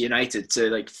 3-0 to United to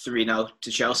like 3-0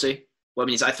 to Chelsea. What I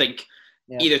mean is, I think.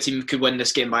 Yeah. Either team could win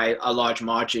this game by a large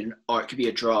margin, or it could be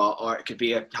a draw, or it could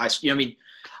be a high. You know what I mean?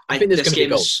 I think this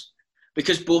game is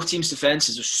because both teams'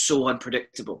 defenses are so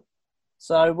unpredictable.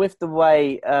 So, with the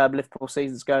way Liverpool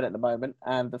season's going at the moment,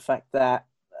 and the fact that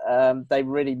they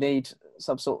really need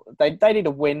some sort, they need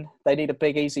a win, they need a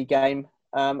big, easy game,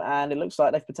 and it looks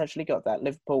like they've potentially got that.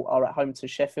 Liverpool are at home to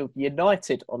Sheffield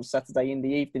United on Saturday in the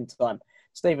evening time.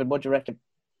 Stephen, what do you reckon?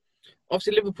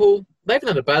 obviously Liverpool, they haven't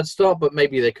had a bad start, but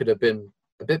maybe they could have been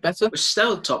a bit better. We're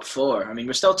still top 4. I mean,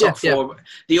 we're still top 4. Yeah.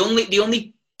 The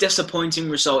only disappointing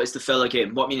result is the Villa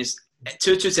game. What I mean is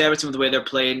 2-2 to Everton with the way they're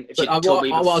playing. If what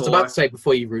I was about to say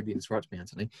before you rudely interrupted me,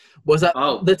 Anthony, was that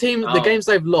the games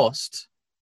they've lost.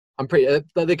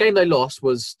 The game they lost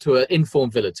was to an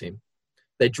informed Villa team.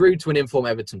 They drew to an informed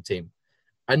Everton team,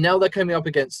 and now they're coming up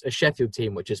against a Sheffield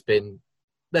team, which has been,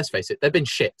 let's face it, they've been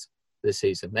shit this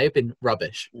season. They've been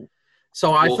rubbish.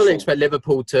 So I fully expect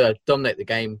Liverpool to dominate the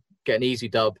game, get an easy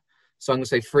dub. So I'm going to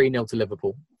say 3-0 to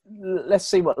Liverpool. Let's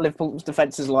see what Liverpool's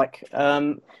defence is like.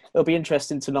 It'll be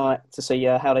interesting tonight to see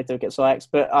how they do against Ajax.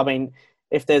 But, I mean,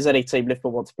 if there's any team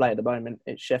Liverpool want to play at the moment,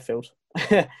 it's Sheffield.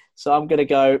 So I'm going to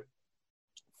go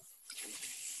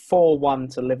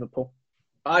 4-1 to Liverpool.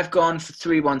 I've gone for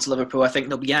 3-1 to Liverpool. I think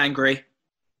they'll be angry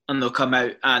and they'll come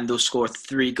out and they'll score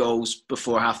 3 goals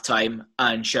before half-time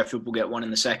and Sheffield will get 1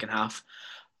 in the second half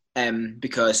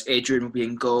because Adrian will be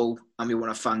in goal and we won't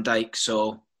have Van Dijk.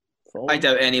 So I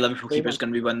doubt any Liverpool keeper is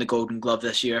going to be winning the Golden Glove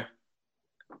this year.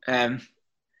 3-1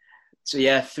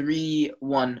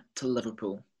 to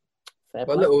Liverpool. A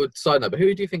little side note, but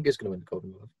who do you think is going to win the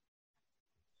Golden Glove?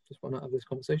 Just want to have this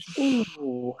conversation.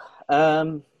 Ooh,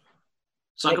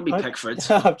 it's not going to be Pickford.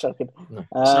 I'm joking. No.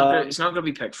 It's not going to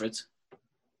be Pickford because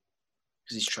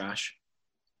he's trash.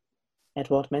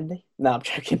 Edouard Mendy? No, I'm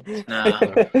joking. Nah.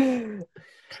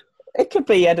 It could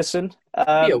be Ederson.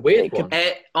 It'd be a weird one.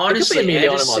 Honestly, it could be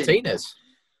Emiliano Martinez.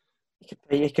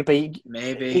 It could be.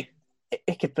 Maybe.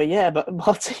 It could be, yeah, but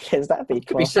Martinez, that'd be. It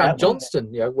could be Sam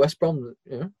Johnston, West Brom.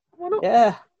 Why not?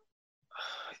 Yeah.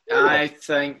 I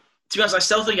think, to be honest, I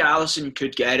still think Alisson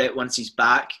could get it once he's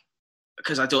back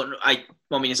because I don't know. I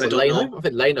don't know. I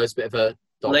think Leno's a bit of a.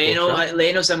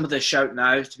 Leno's in with a shout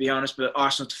now, to be honest, but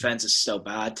Arsenal's defence is still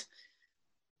bad.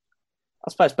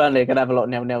 I suppose Burnley are going to have a lot of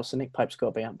nil-nil, so Nick Pope's got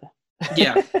to be up there.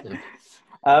 Yeah.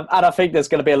 And I think there's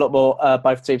going to be a lot more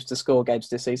both teams to score games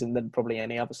this season than probably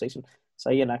any other season.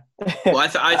 So, Well,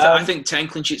 I think 10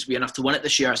 clean sheets will be enough to win it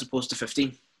this year as opposed to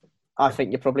 15. I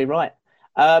think you're probably right.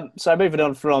 So moving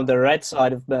on from the red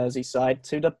side of Merseyside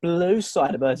to the blue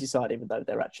side of Merseyside, even though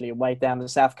they're actually way down the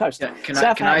south coast. Yeah,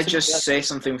 can I just say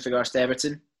something with regards to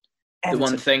Everton? The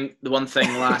one thing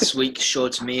last week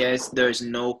showed to me is there's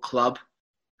no club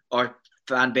or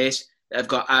fan base that have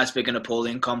got as big a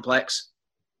Napoleon complex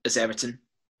as Everton.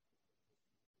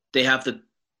 They have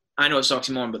I know it's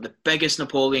oxymoron, but the biggest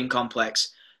Napoleon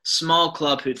complex. Small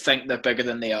club who think they're bigger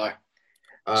than they are.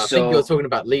 I think you're talking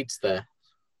about Leeds there.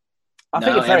 I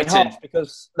think it's very hard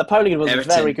because Napoleon was a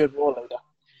very good war leader.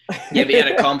 Yeah, but he had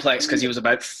a complex because he was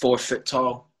about 4 foot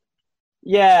tall.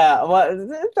 Yeah.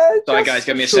 Well, sorry, guys,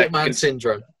 give me a second. Man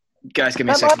syndrome. Guys, give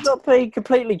me a second. That might not be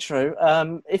completely true.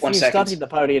 If you studied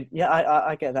Napoleon,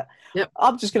 I get that. Yep.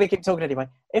 I'm just going to keep talking anyway.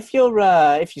 If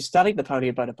you studied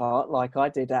Napoleon Bonaparte like I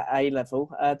did at A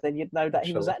level, then you'd know that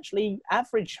he was actually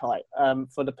average height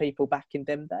for the people back in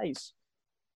them days.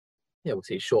 Yeah, well,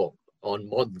 he's short on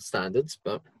modern standards,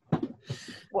 but.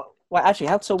 Well, actually,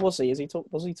 how tall was he? Was he taller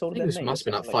than me? He must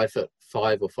have been like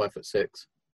 5'5" or 5'6".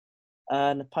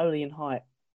 Napoleon height.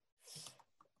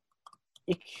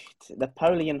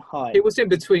 Napoleon height. He was in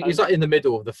between. He's like in the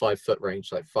middle of the 5 foot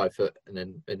range, like 5 foot, and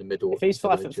then in the middle. If he's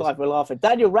 5'5", we're laughing.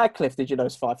 Daniel Radcliffe, did you know,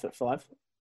 is 5'5"?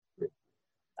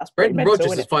 That's Brendan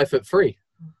Rodgers is 5'3".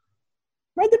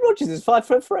 Brendan Rodgers is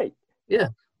 5'3". Yeah.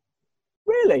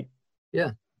 Really?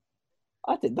 Yeah.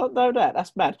 I did not know that.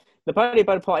 That's mad. Napoleon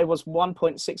Bonaparte was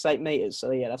 1.68 meters. So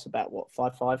yeah, that's about what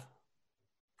 5'5".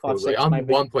 5'6". I'm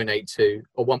 1.82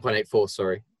 or 1.84.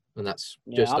 Sorry, and that's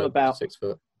just over 6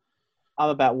 foot. I'm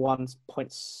about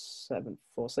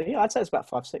 1.74. So yeah, I'd say it's about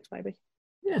 5'6", maybe.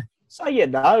 Yeah.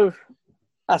 So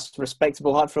that's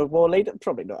respectable height for a war leader.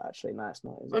 Probably not actually. No, it's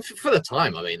not. Is it? For the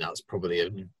time, I mean, that's probably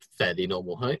a fairly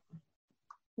normal height.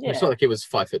 Yeah. It's not like it was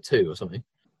 5'2" or something.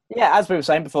 Yeah, as we were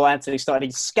saying before, Anthony started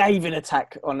his scathing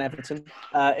attack on Everton.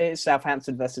 It is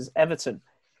Southampton versus Everton.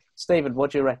 Stephen,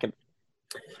 what do you reckon?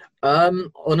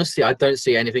 Honestly, I don't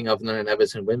see anything other than an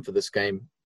Everton win for this game.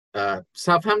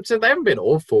 Southampton, they haven't been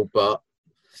awful, but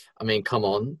I mean, come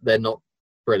on, they're not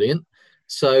brilliant.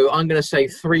 So I'm going to say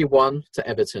 3-1 to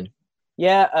Everton.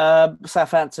 Yeah,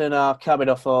 Southampton are coming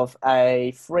off of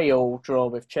a 3-3 draw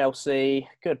with Chelsea.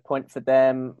 Good point for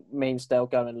them. Means they'll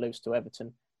go and lose to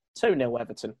Everton. 2-0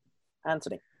 Everton.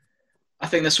 Anthony? I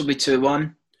think this will be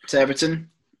 2-1 to Everton.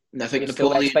 And I think You're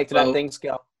still expecting that things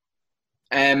go.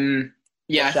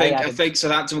 Yeah, I think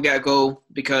Southampton will get a goal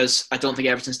because I don't think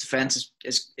Everton's defence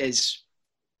is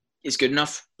good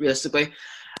enough, realistically.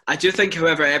 I do think,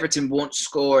 however, Everton won't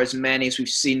score as many as we've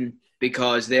seen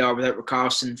because they are without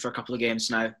Richarlison for a couple of games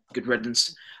now. Good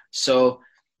riddance. So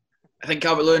I think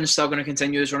Calvert-Lewin is still going to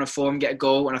continue his run of form, get a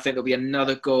goal, and I think there'll be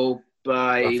another goal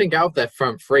by... I think out of their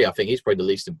front three, I think he's probably the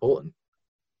least important.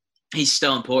 He's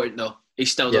still important, though. He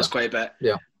still does quite a bit.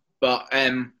 Yeah. But,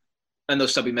 and they'll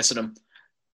still be missing him.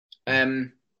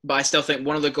 But I still think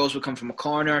one of the goals will come from a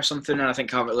corner or something, and I think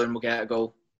Calvert-Lewin will get a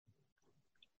goal.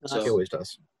 So, he always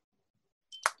does.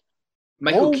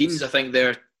 Michael Keane's, I think,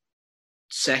 their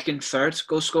second, third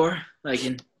goal scorer,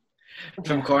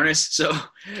 from corners. So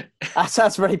that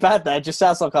sounds really bad. There, it just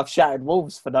sounds like I've shouted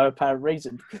Wolves for no apparent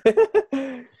reason.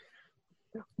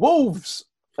 Wolves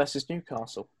versus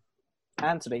Newcastle.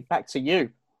 Anthony, back to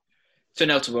you.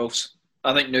 2-0 to Wolves.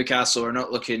 I think Newcastle are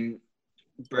not looking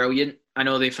brilliant. I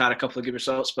know they've had a couple of good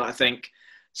results, but I think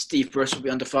Steve Bruce will be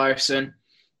under fire soon.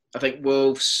 I think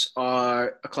Wolves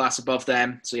are a class above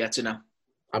them. So, 2-0.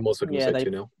 I'm also going to say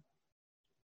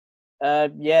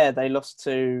 2-0. They lost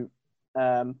to...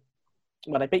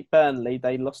 they beat Burnley,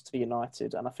 they lost to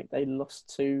United, and I think they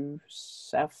lost to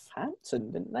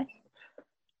Southampton, didn't they?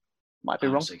 Might be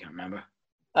wrong. I can't remember.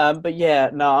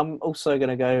 I'm also going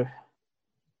to go...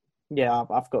 Yeah,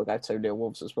 I've got to go 2-0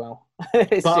 Wolves as well.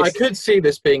 I could see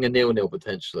this being a 0-0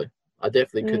 potentially. I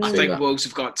definitely could see that. I think Wolves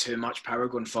have got too much power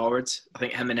going forward. I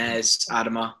think Jimenez,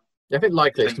 Adama... I think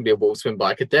likely it's going to be a Wolves win,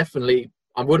 but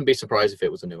I wouldn't be surprised if it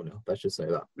was a 0-0. Let's just say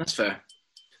that. That's fair.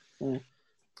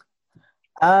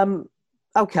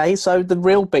 Okay, so the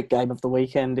real big game of the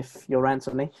weekend, if you're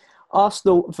Anthony.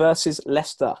 Arsenal versus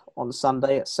Leicester on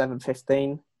Sunday at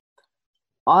 7:15.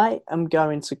 I am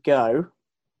going to go...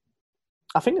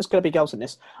 I think there's going to be goals in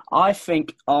this. I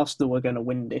think Arsenal are going to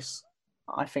win this.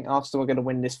 I think Arsenal are going to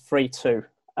win this 3-2.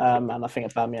 And I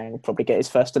think Aubameyang will probably get his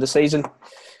first of the season.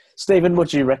 Stephen, what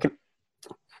do you reckon?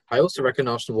 I also reckon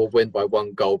Arsenal will win by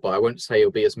 1 goal, but I won't say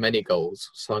it'll be as many goals.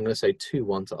 So I'm going to say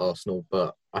 2-1 to Arsenal,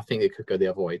 but I think it could go the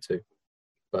other way too.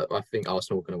 But I think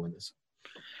Arsenal are going to win this.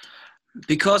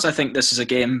 Because I think this is a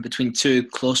game between two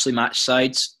closely matched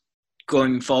sides,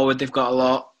 going forward they've got a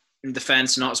lot, in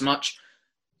defence not as much.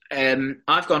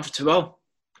 I've gone for 2-0.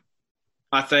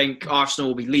 I think Arsenal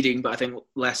will be leading, but I think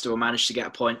Leicester will manage to get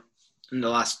a point in the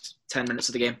last 10 minutes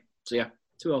of the game. So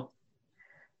 2-0.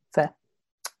 Fair.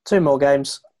 2 more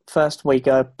games. First, we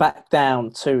go back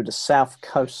down to the south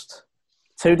coast,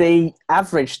 to the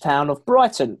average town of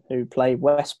Brighton, who play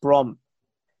West Brom.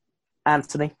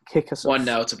 Anthony, kick us off.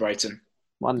 1-0 to Brighton.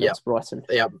 1-0 to Brighton.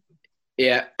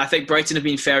 Yeah, I think Brighton have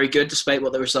been very good despite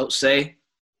what the results say.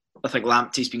 I think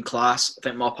Lamptey's been class. I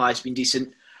think Maupay's been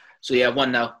decent. So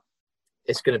 1-0.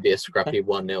 It's going to be a scrappy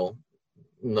 1-0.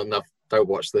 No, don't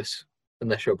watch this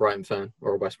unless you're a Brighton fan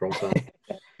or a West Brom fan.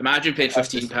 Imagine paying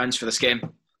 £15 for this game.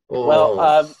 Oh.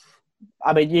 Well,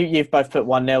 you've both put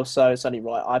 1-0, so it's only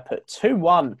right. I put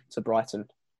 2-1 to Brighton.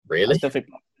 Really?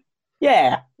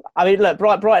 Yeah. Look,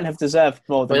 Brighton have deserved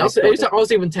more than... I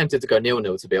was even tempted to go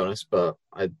 0-0, to be honest, but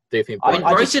I do think...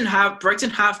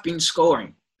 Brighton have been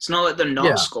scoring. It's not like they're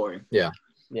not scoring. Yeah.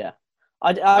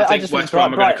 I think West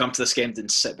Brom are going to come to this game and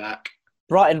sit back.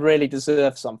 Brighton really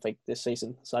deserve something this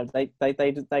season, so they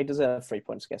deserve 3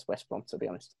 points against West Brom, to be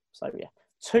honest. So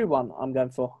 2-1 I'm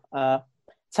going for.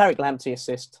 Tariq Lamptey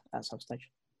assist at some stage.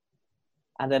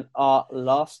 And then our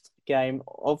last game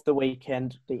of the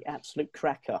weekend, the absolute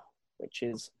cracker, which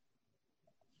is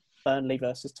Burnley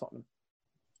versus Tottenham.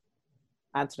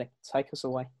 Anthony, take us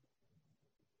away.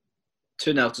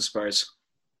 2-0 to Spurs.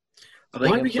 Why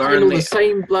are we getting all the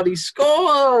same bloody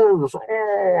scores?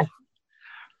 Oh.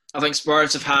 I think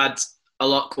Spurs have had a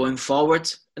lot going forward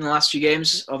in the last few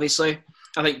games, obviously.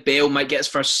 I think Bale might get his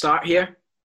first start here.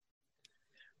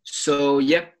 So,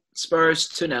 Spurs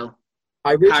 2-0.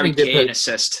 Harry Kane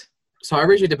assist. So I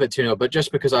originally did put 2-0, but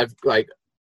just because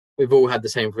we've all had the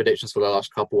same predictions for the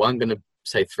last couple, I'm going to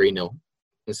say 3-0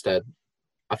 instead.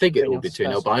 I think it will be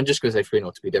 2-0, but I'm just going to say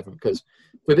 3-0 to be different because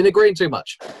we've been agreeing too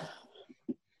much.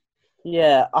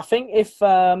 Yeah, I think if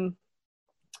Tottenham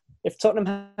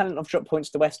hadn't have dropped points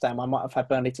to West Ham, I might have had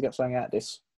Burnley to get something out of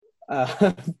this.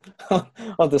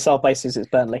 On the sole basis, it's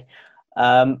Burnley.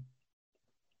 But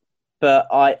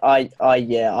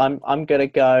I'm going to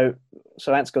go...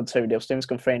 So Ant's gone 2-0, Steven's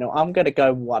gone 3-0. I'm going to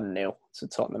go 1-0 to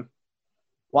Tottenham.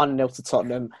 1-0 to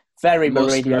Tottenham. Very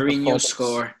Mourinho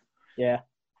score. Yeah.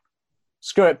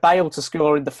 Screw it, Bale to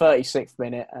score in the 36th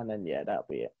minute, and then, that'll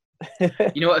be it.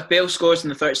 You know what? If Bale scores in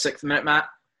the 36th minute, Matt,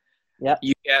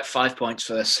 you get 5 points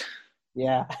for this.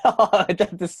 Yeah.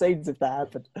 The scenes if that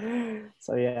happened.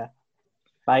 So, Bale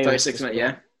 36th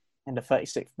minute, in the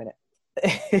 36th minute.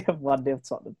 1-0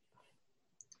 Tottenham.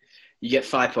 You get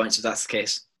 5 points if that's the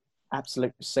case.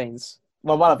 Absolute scenes.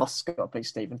 Well, one of us has got to be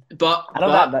Stephen. But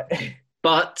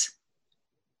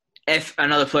if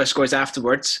another player scores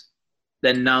afterwards,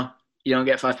 then no. You don't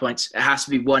get 5 points. It has to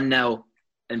be 1-0,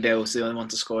 and Bale's the only one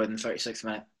to score in the 36th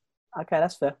minute. Okay,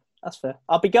 that's fair. That's fair.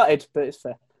 I'll be gutted, but it's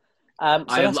fair.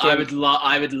 I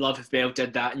would love if Bale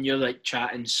did that, and you're like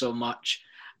chatting so much,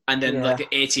 and then like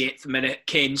at 88th minute,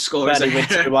 Kane scores. Wins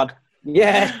 2-1.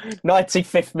 Yeah,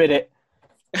 95th minute.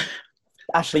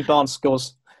 Ashley Barnes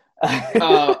scores.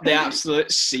 Oh, the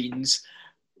absolute scenes.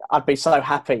 I'd be so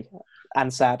happy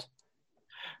and sad.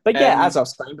 But yeah, as I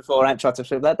was saying before, Ant tried to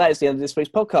say that is the end of this week's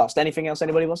podcast. Anything else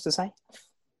anybody wants to say?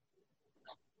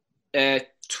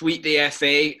 Tweet the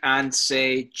FA and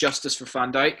say justice for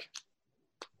Van Dijk.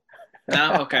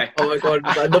 No? Okay. Oh my god,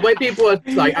 the way people are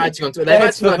like acting onto it, they're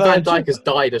acting like Van Dijk has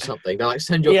died or something. They're like,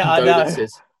 send your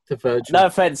condolences to Virgil. No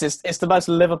offence, it's the most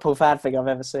Liverpool fan thing I've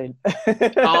ever seen.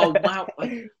 Oh wow,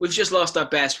 we've just lost our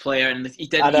best player and he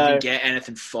didn't even get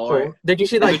anything for it. Did you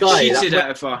see that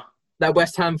guy? That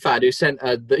West Ham fan who sent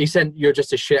 "You're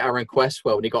just a shit Aaron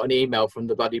Cresswell" and he got an email from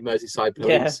the bloody Merseyside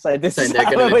police saying they're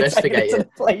going to investigate it.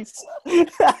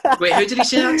 Wait, who did he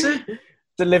say that to?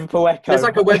 The Liverpool Echo. There's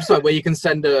like a website where you can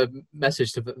send a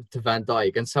message to Van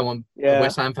Dijk and someone, a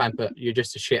West Ham fan, put, "You're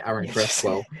just a shit Aaron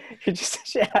Cresswell." You're just a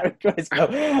shit Aaron Cresswell.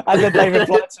 And then they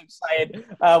replied to him saying,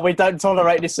 "We don't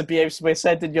tolerate this abuse. We're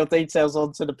sending your details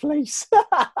on to the police."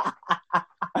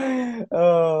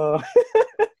 Oh.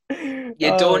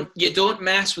 You don't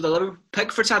mess with a Liverpool.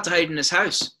 Pickford's had to hide in his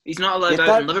house. He's not allowed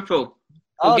out in Liverpool.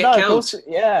 He'll get killed. Course,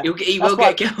 yeah. He will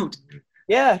get killed.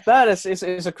 Yeah,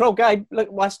 it's a cruel game. Look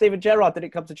why Steven Gerrard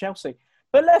didn't come to Chelsea.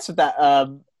 But less of that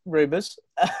rumours.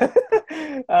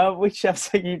 We shall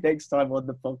see you next time on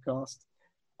the podcast.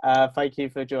 Thank you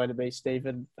for joining me,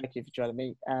 Stephen. Thank you for joining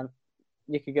me. And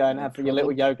you can go and have your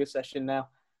little yoga session now.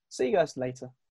 See you guys later.